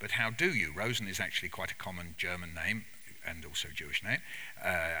 But how do you? Rosen is actually quite a common German name and also Jewish name,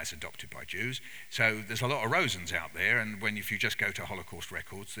 as adopted by Jews. So there's a lot of Rosens out there, and if you just go to Holocaust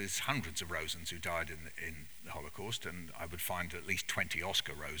records, there's hundreds of Rosens who died in the Holocaust, and I would find at least 20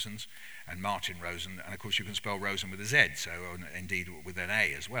 Oscar Rosens and Martin Rosen, and of course you can spell Rosen with a Z, so indeed with an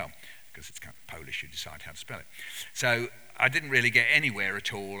A as well, because it's kind of Polish, you decide how to spell it. So I didn't really get anywhere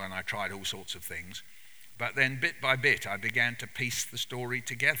at all, and I tried all sorts of things. But then bit by bit I began to piece the story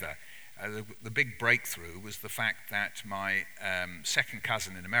together. The big breakthrough was the fact that my second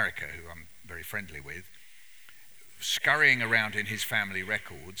cousin in America, who I'm very friendly with, scurrying around in his family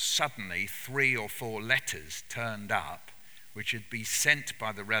records, suddenly 3 or 4 letters turned up which had been sent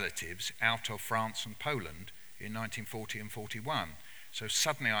by the relatives out of France and Poland in 1940 and 41. So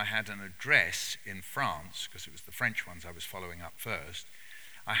suddenly I had an address in France, because it was the French ones I was following up first.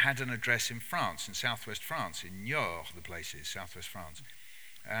 I had an address in France, in southwest France, in Niort, the place is, southwest France.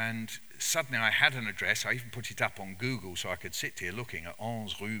 And suddenly I had an address. I even put it up on Google so I could sit here looking at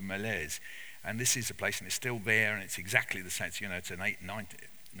 11 Rue Mélèze. And this is a place, and it's still there, and it's exactly the same. It's an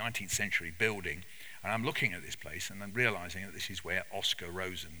 19th century building. And I'm looking at this place, and I'm realizing that this is where Oscar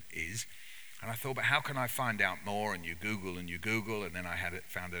Rosen is. And I thought, but how can I find out more? And you Google, and then I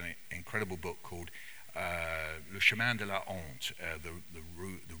found an incredible book called Le Chemin de la Honte, the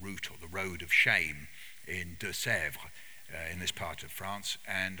route or the road of shame in De Sèvres. In this part of France,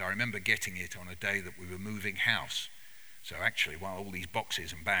 and I remember getting it on a day that we were moving house. So actually, while all these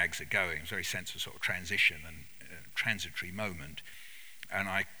boxes and bags are going, it was a very sense of sort of transition and transitory moment. And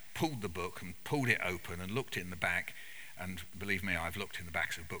I pulled the book and pulled it open and looked in the back, and believe me, I've looked in the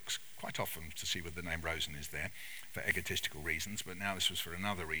backs of books quite often to see whether the name Rosen is there for egotistical reasons, but now this was for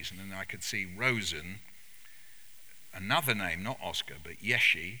another reason, and I could see Rosen, another name, not Oscar, but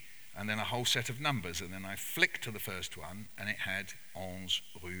Yeshi, and then a whole set of numbers, and then I flicked to the first one, and it had 11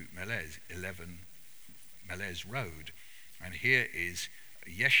 Rue Mélèze, 11 Mélèze Road. And here is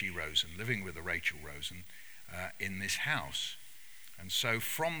Yeshi Rosen living with a Rachel Rosen in this house. And so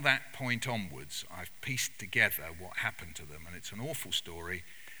from that point onwards, I've pieced together what happened to them, and it's an awful story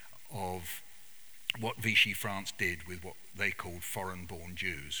of what Vichy France did with what they called foreign-born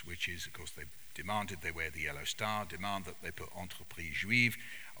Jews, which is, of course, they demanded they wear the yellow star, demand that they put entreprise juive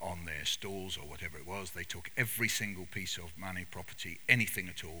on their stalls or whatever it was. They took every single piece of money, property, anything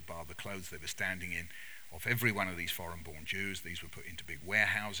at all, bar the clothes they were standing in, of every one of these foreign-born Jews. These were put into big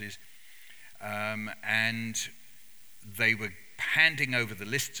warehouses. And they were handing over the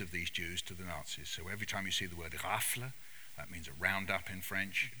lists of these Jews to the Nazis. So every time you see the word rafle, that means a roundup in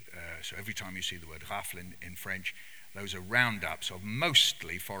French. So every time you see the word rafle in French, those are roundups of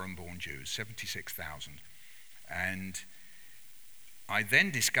mostly foreign-born Jews, 76,000. And I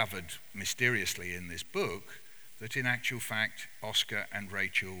then discovered mysteriously in this book that in actual fact Oscar and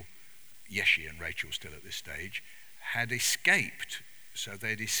Rachel, Yeshi and Rachel still at this stage, had escaped. So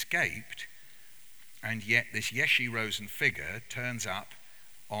they'd escaped, and yet this Yeshi Rosen figure turns up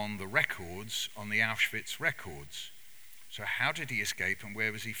on the records, on the Auschwitz records. So how did he escape and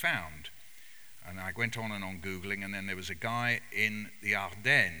where was he found? And I went on and on Googling, and then there was a guy in the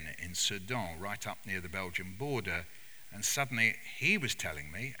Ardennes, in Sedan, right up near the Belgian border, and suddenly he was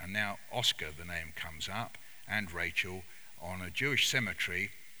telling me, and now Oscar, the name comes up, and Rachel, on a Jewish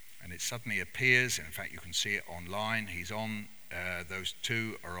cemetery, and it suddenly appears, and in fact you can see it online, he's on, those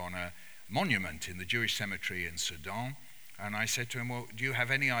two are on a monument in the Jewish cemetery in Sedan. And I said to him, well, do you have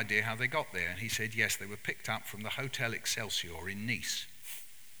any idea how they got there? And he said, yes, they were picked up from the Hotel Excelsior in Nice.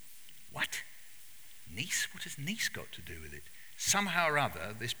 What? Nice? What has Nice got to do with it? Somehow or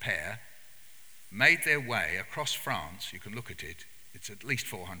other, this pair made their way across France. You can look at it. It's at least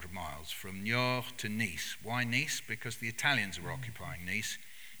 400 miles from Niort to Nice. Why Nice? Because the Italians were occupying Nice,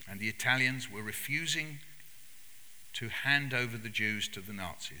 and the Italians were refusing to hand over the Jews to the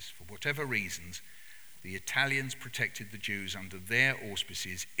Nazis. For whatever reasons, the Italians protected the Jews under their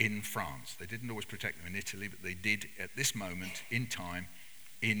auspices in France. They didn't always protect them in Italy, but they did at this moment in time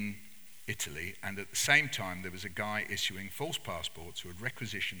in Italy. And at the same time, there was a guy issuing false passports who had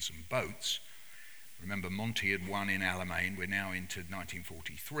requisitioned some boats. Remember, Monty had won in Alamein. We're now into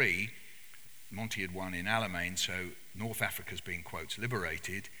 1943. Monty had won in Alamein, so North Africa's being, quotes,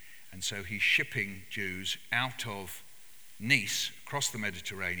 liberated. And so he's shipping Jews out of Nice across the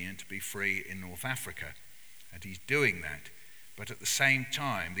Mediterranean to be free in North Africa, and he's doing that. But at the same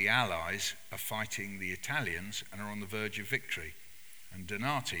time, the Allies are fighting the Italians and are on the verge of victory. And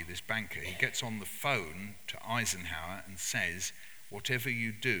Donati, this banker, he gets on the phone to Eisenhower and says, whatever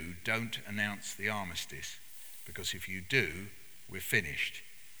you do, don't announce the armistice, because if you do, we're finished.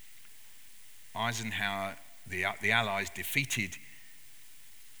 Eisenhower, the Allies defeated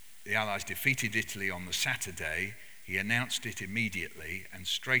Italy on the Saturday. He announced it immediately, and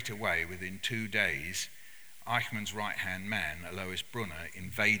straight away, within 2 days, Eichmann's right-hand man, Alois Brunner,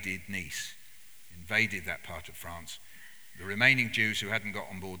 invaded Nice, invaded that part of France. The remaining Jews who hadn't got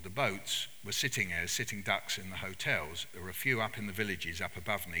on board the boats were sitting ducks in the hotels. There were a few up in the villages up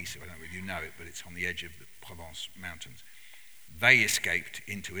above Nice. I don't know if you know it, but it's on the edge of the Provence mountains. They escaped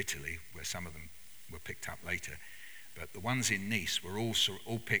into Italy, where some of them were picked up later. But the ones in Nice were also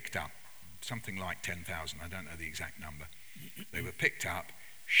all picked up. Something like 10,000, I don't know the exact number. They were picked up,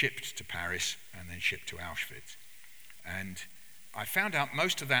 shipped to Paris, and then shipped to Auschwitz. And I found out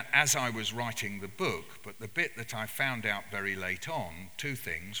most of that as I was writing the book, but the bit that I found out very late on, two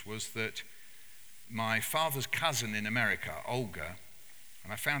things, was that my father's cousin in America, Olga,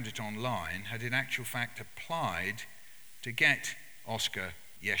 and I found it online, had in actual fact applied to get Oscar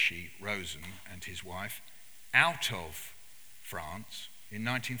Yeshi Rosen and his wife out of France in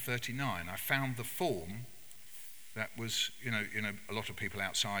 1939. I found the form that was, a lot of people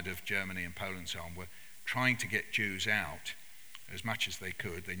outside of Germany and Poland and so on were trying to get Jews out as much as they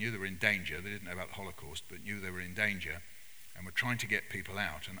could. They knew they were in danger. They didn't know about the Holocaust, but knew they were in danger and were trying to get people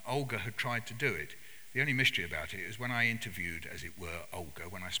out. And Olga had tried to do it. The only mystery about it is when I interviewed, as it were, Olga,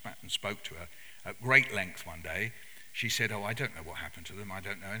 when I spoke to her at great length one day, she said, I don't know what happened to them. I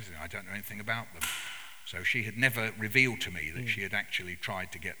don't know anything. I don't know anything about them. So she had never revealed to me that she had actually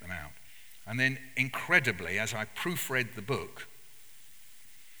tried to get them out. And then, incredibly, as I proofread the book,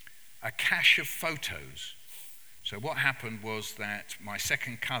 a cache of photos. So what happened was that my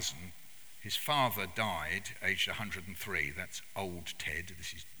second cousin, his father died, aged 103. That's old Ted.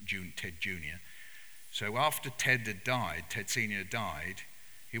 This is Ted Jr. So after Ted had died, Ted Sr. died,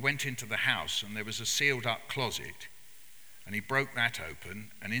 he went into the house and there was a sealed up closet. And he broke that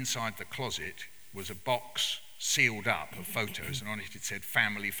open, and inside the closet was a box sealed up of photos, and on it said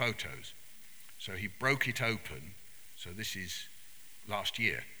family photos. So he broke it open. So this is last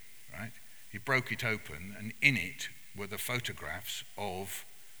year, right? He broke it open, and in it were the photographs of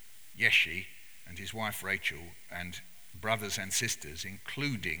Yeshi and his wife Rachel and brothers and sisters,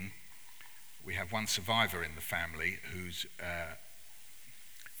 including, we have one survivor in the family who's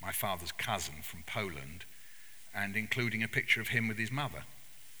my father's cousin from Poland, and including a picture of him with his mother.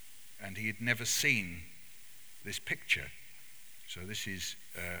 And he had never seen this picture. So this is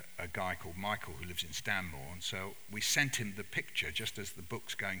a guy called Michael who lives in Stanmore. And so we sent him the picture just as the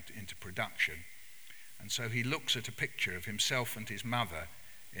book's going into production. And so he looks at a picture of himself and his mother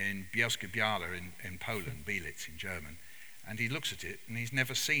in Bielsko-Biała in Poland, Bielitz in German. And he looks at it and he's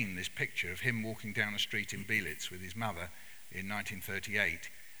never seen this picture of him walking down a street in Bielitz with his mother in 1938.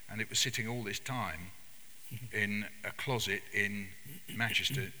 And it was sitting all this time in a closet in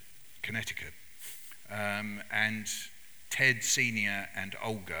Manchester, Connecticut. And Ted Sr. and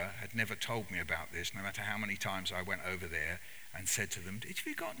Olga had never told me about this, no matter how many times I went over there and said to them, "Have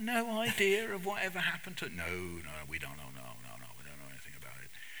you got no idea of whatever happened to it?" No, we don't know, no, we don't know anything about it.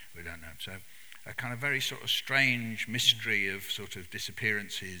 We don't know. So a kind of very sort of strange mystery of sort of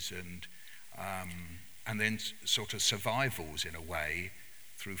disappearances and and then sort of survivals in a way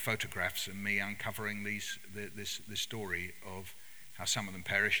through photographs and me uncovering this story of how some of them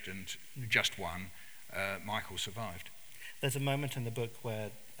perished and just one, Michael, survived. There's a moment in the book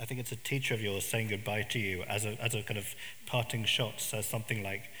where I think it's a teacher of yours saying goodbye to you as a kind of parting shot, says something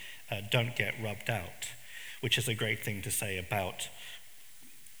like, don't get rubbed out, which is a great thing to say about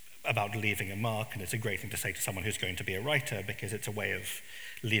leaving a mark, and it's a great thing to say to someone who's going to be a writer because it's a way of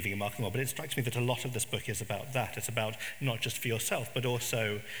leaving a mark in the world. But it strikes me that a lot of this book is about that. It's about not just for yourself, but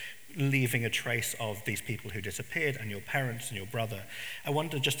also leaving a trace of these people who disappeared and your parents and your brother. I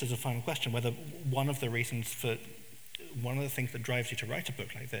wonder, just as a final question, whether one of the things that drives you to write a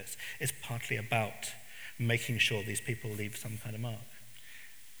book like this is partly about making sure these people leave some kind of mark.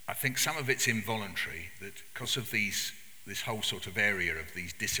 I think some of it's involuntary, that because of this whole sort of area of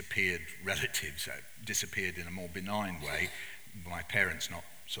these disappeared relatives that disappeared in a more benign way, my parents not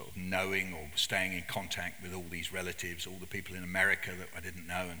sort of knowing or staying in contact with all these relatives, all the people in America that I didn't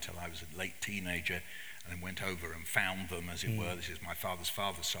know until I was a late teenager, and then went over and found them, as it were. This is my father's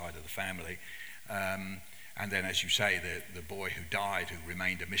side of the family. And then, as you say, the boy who died, who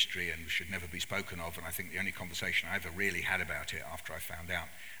remained a mystery and should never be spoken of, and I think the only conversation I ever really had about it after I found out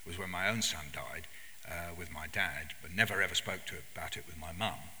was when my own son died with my dad, but never ever spoke about it with my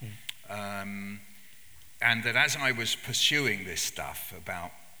mum. And that as I was pursuing this stuff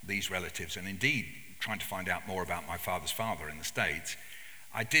about these relatives, and indeed trying to find out more about my father's father in the States,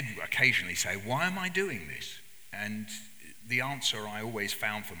 I did occasionally say, why am I doing this? And the answer I always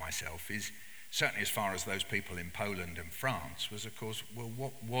found for myself is, certainly as far as those people in Poland and France, was of course, well,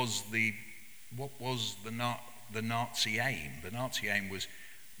 what was the Nazi aim? The Nazi aim was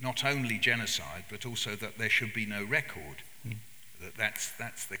not only genocide, but also that there should be no record.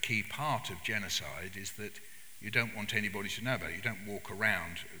 That's the key part of genocide, is that you don't want anybody to know about it. You don't walk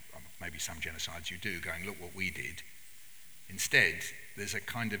around, maybe some genocides you do, going, look what we did. Instead, there's a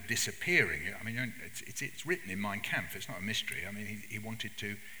kind of disappearing. I mean, it's written in Mein Kampf. It's not a mystery. I mean, he wanted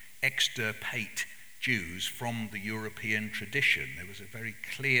to extirpate Jews from the European tradition. There was a very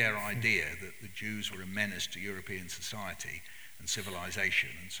clear idea that the Jews were a menace to European society and civilization,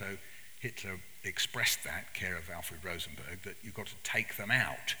 and so Hitler expressed that, care of Alfred Rosenberg, that you've got to take them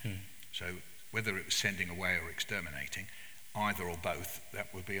out. So whether it was sending away or exterminating, either or both,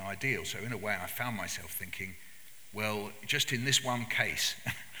 that would be ideal. So in a way I found myself thinking, well, just in this one case,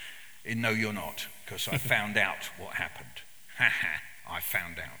 No You're Not, because I found out what happened. I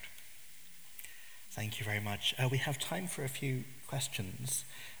found out. Thank you very much. We have time for a few questions.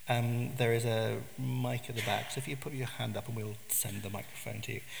 There is a mic at the back, so if you put your hand up and we'll send the microphone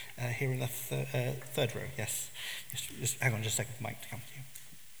to you. Here in the third row, yes. Just hang on just a second for the mic to come to you.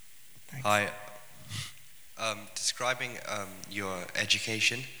 Thanks. Hi. Describing your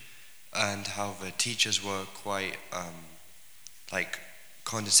education and how the teachers were quite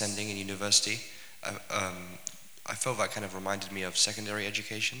condescending in university, I felt that kind of reminded me of secondary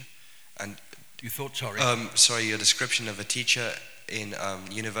education. And You thought, sorry? Sorry, your description of a teacher in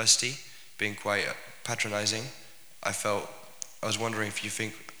university being quite patronizing. I was wondering if you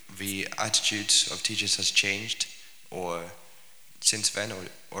think the attitudes of teachers has changed or since then,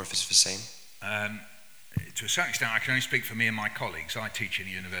 or if it's the same. To a certain extent, I can only speak for me and my colleagues. I teach in a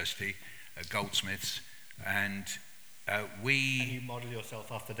university at Goldsmiths, and And you model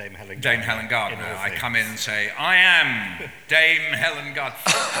yourself after Dame Helen Gardner. Dame Helen Gardner. I come in and say, I am Dame Helen Gardner.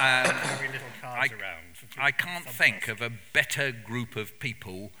 Every little cards around. I can't think of a better group of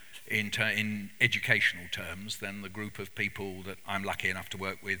people in educational terms than the group of people that I'm lucky enough to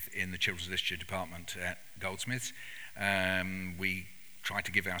work with in the Children's Literature Department at Goldsmiths. We try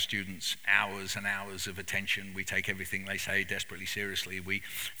to give our students hours and hours of attention. We take everything they say desperately seriously. We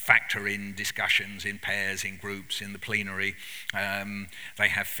factor in discussions in pairs, in groups, in the plenary. They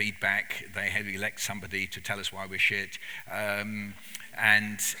have feedback. They elect somebody to tell us why we're shit.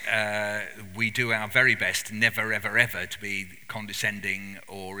 And we do our very best never, ever, ever to be condescending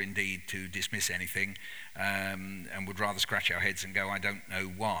or indeed to dismiss anything, and would rather scratch our heads and go, I don't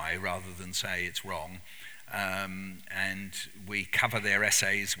know why, rather than say it's wrong. And we cover their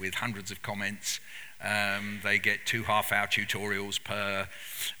essays with hundreds of comments. They get 2 half-hour tutorials per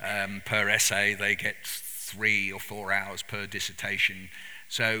essay. They get 3 or 4 hours per dissertation.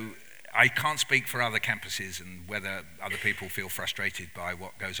 So I can't speak for other campuses and whether other people feel frustrated by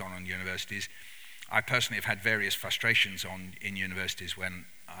what goes on universities. I personally have had various frustrations in universities when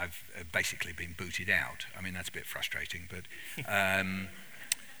I've basically been booted out. I mean, that's a bit frustrating, but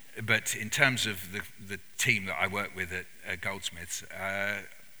but in terms of the team that I work with at Goldsmiths,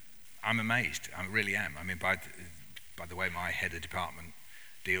 I'm amazed. I really am. I mean, by the way my head of department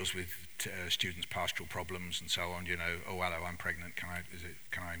deals with students' pastoral problems and so on. You know, oh hello, I'm pregnant. Can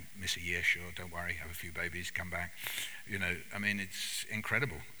I miss a year? Sure, don't worry. Have a few babies, come back. You know, I mean, it's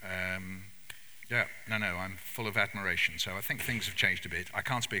incredible. Yeah, no, I'm full of admiration. So I think things have changed a bit. I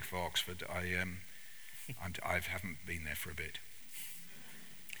can't speak for Oxford. I haven't been there for a bit.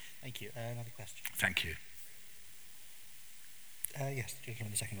 Thank you. Another question. Thank you. Yes, gentleman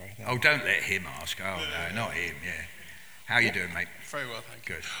in the second row. There. Oh, don't let him ask. Oh no, not him. Yeah. How are you doing, mate? Very well, thank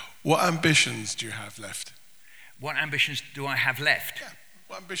you. Good. What ambitions do you have left? What ambitions do I have left? Yeah.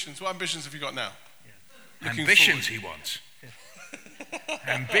 What ambitions have you got now? Yeah. Ambitions he wants. Yeah.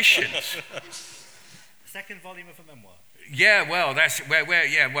 Ambitions. Second volume of a memoir. Yeah, well, that's where.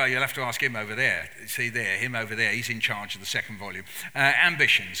 Yeah, well, you'll have to ask him over there. See there, him over there. He's in charge of the second volume.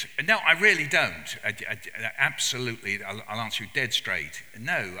 Ambitions? No, I really don't. Absolutely, I'll answer you dead straight.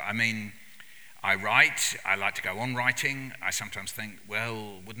 No, I mean, I write. I like to go on writing. I sometimes think,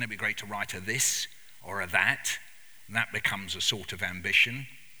 well, wouldn't it be great to write a this or a that? And that becomes a sort of ambition.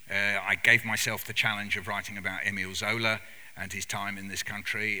 I gave myself the challenge of writing about Emile Zola and his time in this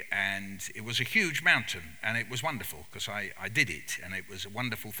country, and it was a huge mountain, and it was wonderful because I did it, and it was a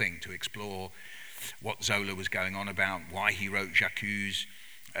wonderful thing to explore what Zola was going on about, why he wrote J'accuse,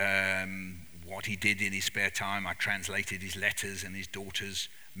 what he did in his spare time. I translated his letters and his daughter's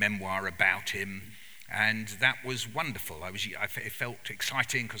memoir about him, and that was wonderful. It felt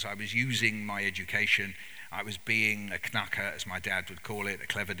exciting because I was using my education. I was being a knacker, as my dad would call it, a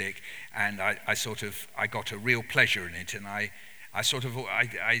clever dick, and I got a real pleasure in it. And I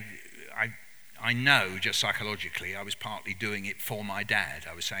know just psychologically I was partly doing it for my dad.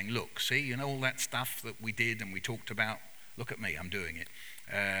 I was saying, look, see, you know all that stuff that we did and we talked about? Look at me, I'm doing it.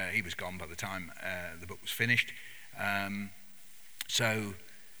 He was gone by the time the book was finished. So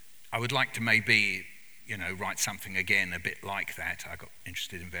I would like to maybe, write something again a bit like that. I got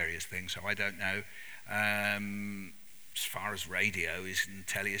interested in various things, so I don't know. As far as radio and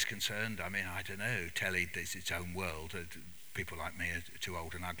telly is concerned, I mean, I don't know. Telly is its own world. People like me are too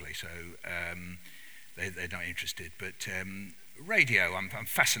old and ugly, so they're not interested. But radio, I'm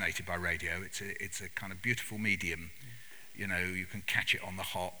fascinated by radio. It's a kind of beautiful medium. You know, you can catch it on the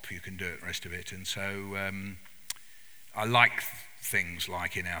hop, you can do it, the rest of it. And so I like things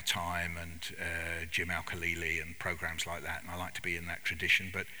like In Our Time and Jim Al-Khalili and programs like that, and I like to be in that tradition.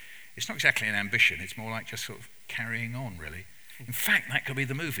 But it's not exactly an ambition, it's more like just sort of carrying on, really. In fact, that could be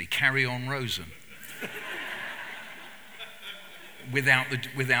the movie, Carry On Rosen. without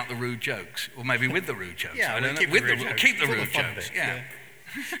the rude jokes, or maybe with the rude jokes. Yeah, I don't know. Keep the rude jokes. Yeah.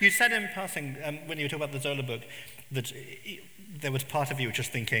 You said in passing, when you were talking about the Zola book, that there was part of you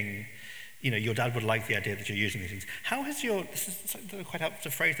just thinking, your dad would like the idea that you're using these things. How has this is quite helpful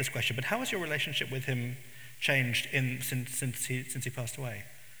to phrase this question, but how has your relationship with him changed since he passed away?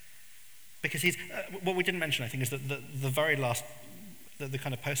 Because what we didn't mention, I think, is that the very last, the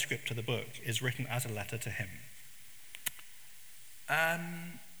kind of postscript to the book is written as a letter to him.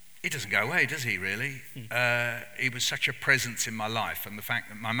 It doesn't go away, does he, really? He was such a presence in my life, and the fact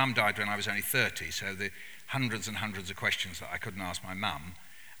that my mum died when I was only 30, so the hundreds and hundreds of questions that I couldn't ask my mum,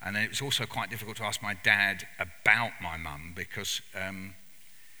 and then it was also quite difficult to ask my dad about my mum because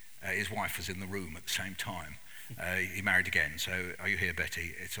his wife was in the room at the same time. He married again, so are you here,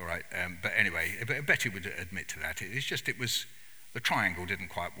 Betty? It's all right. But anyway, Betty would admit to that. The triangle didn't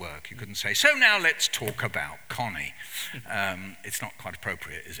quite work. You couldn't say, so now let's talk about Connie. It's not quite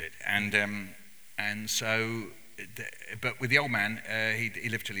appropriate, is it? And so, but with the old man, he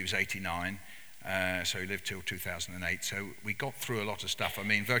lived till he was 89. So he lived till 2008. So we got through a lot of stuff. I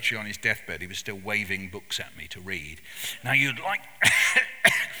mean, virtually on his deathbed, he was still waving books at me to read. Now you'd like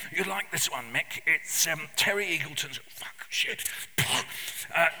this one, Mick. It's Terry Eagleton's. Fuck shit.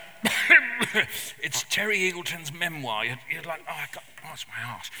 It's Terry Eagleton's memoir. You'd like. That's my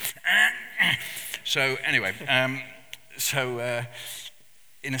arse. So anyway,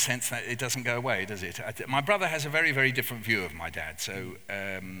 in a sense, that it doesn't go away, does it? My brother has a very, very different view of my dad. So.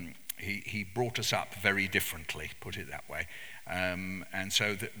 He brought us up very differently, put it that way. And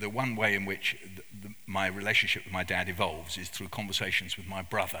so the one way in which my relationship with my dad evolves is through conversations with my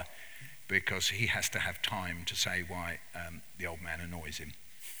brother, because he has to have time to say why the old man annoys him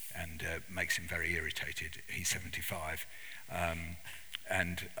and makes him very irritated. He's 75.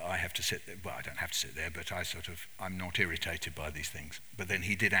 And I have to sit there. Well, I don't have to sit there, but I'm not irritated by these things. But then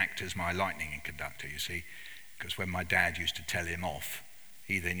he did act as my lightning conductor, you see, because when my dad used to tell him off,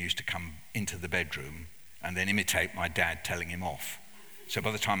 he then used to come into the bedroom and then imitate my dad telling him off. So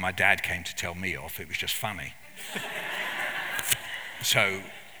by the time my dad came to tell me off, it was just funny. So,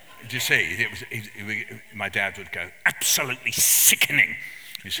 do you see, my dad would go, absolutely sickening.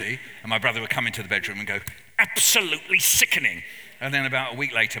 you see. And my brother would come into the bedroom and go, absolutely sickening. And then about a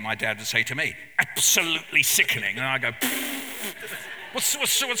week later, my dad would say to me, absolutely sickening. And I go, what's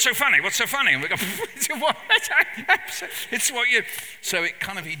so funny? What's so funny? And we go, it's what you... So it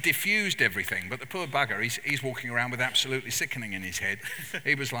kind of, he diffused everything. But the poor bugger, he's walking around with absolutely sickening in his head.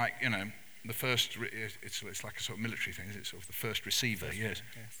 He was like, you know, the first, it's like a sort of military thing, is it? Sort of the first receiver, yes.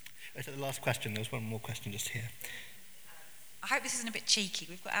 Right at the last question, there's one more question just here. I hope this isn't a bit cheeky.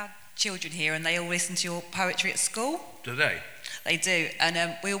 We've got our children here and they all listen to your poetry at school. Do they? They do.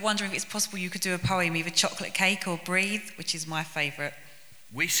 And we were wondering if it's possible you could do a poem, either Chocolate Cake or Breathe, which is my favourite.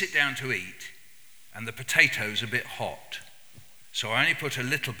 We sit down to eat and the potato's a bit hot. So I only put a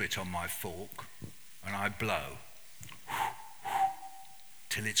little bit on my fork and I blow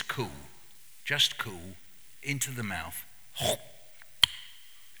till it's cool, just cool, into the mouth.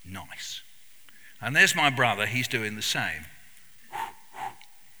 Nice. And there's my brother, he's doing the same.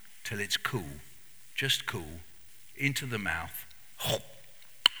 Till it's cool, just cool, into the mouth.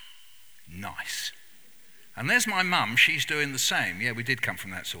 Nice. And there's my mum, she's doing the same. Yeah, we did come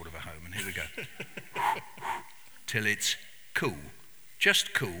from that sort of a home, and here we go. Till it's cool,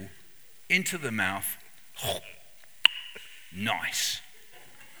 just cool, into the mouth. Nice.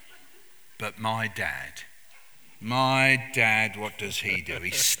 But my dad, what does he do?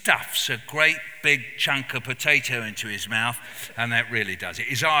 He stuffs a great big chunk of potato into his mouth, and that really does it.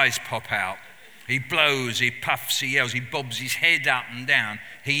 His eyes pop out. He blows, he puffs, he yells, he bobs his head up and down.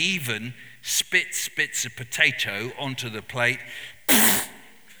 He even spits bits of potato onto the plate.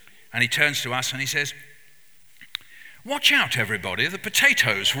 And he turns to us and he says, "Watch out, everybody, the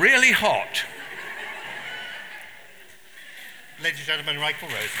potato's really hot." Ladies and gentlemen, Michael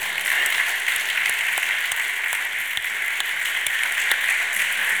Rose.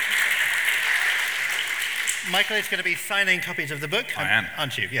 Michael is going to be signing copies of the book. I am.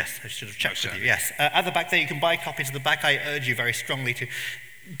 Aren't you? Yes, I should have checked with you. certainly. Yes. At the back there, you can buy copies of the back. I urge you very strongly to.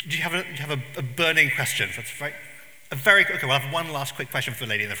 Do you have a burning question? That's right. Okay, we'll have one last quick question for the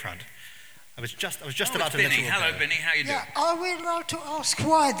lady in the front. I was just about to let Binny. you all Hello, go. Binny. How you doing? Yeah, are we allowed to ask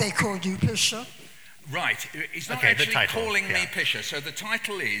why they called you Pisher? Right. He's not Okay, the actually title, calling me yeah. Pisher. So the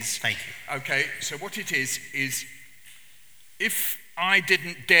title is... Thank you. Okay, so what it is if I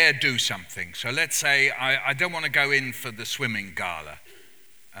didn't dare do something, so let's say I don't want to go in for the swimming gala,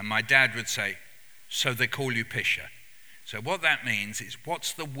 and my dad would say, "So they call you Pisher." So what that means is,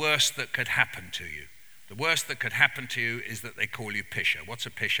 what's the worst that could happen to you? The worst that could happen to you is that they call you Pisher. What's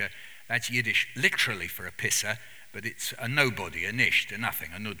a Pisher? That's Yiddish literally for a pisser, but it's a nobody, a nisht, a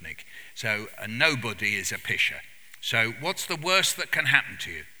nothing, a nudnik. So a nobody is a Pisher. So what's the worst that can happen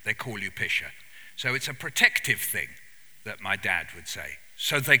to you? They call you Pisher. So it's a protective thing that my dad would say.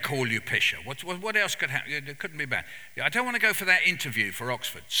 So they call you Pisher. What else could happen? It couldn't be bad. I don't want to go for that interview for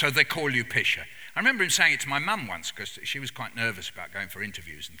Oxford. So they call you Pisher. I remember him saying it to my mum once, because she was quite nervous about going for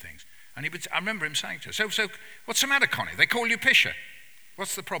interviews and things. And I remember him saying to her, so what's the matter, Connie? They call you Pisher.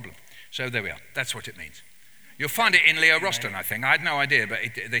 What's the problem? So there we are. That's what it means. You'll find it in Leo Roston, I think. I had no idea, but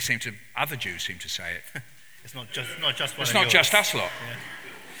other Jews seem to say it. It's not just one It's of not yours. just us lot. Yeah.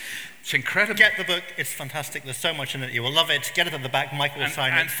 It's incredible. Get the book. It's fantastic. There's so much in it. You will love it. Get it at the back. Michael will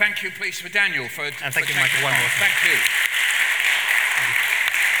sign And it. thank you, please, for Daniel for And thank you, taking Michael, the one time. more time. Thank you.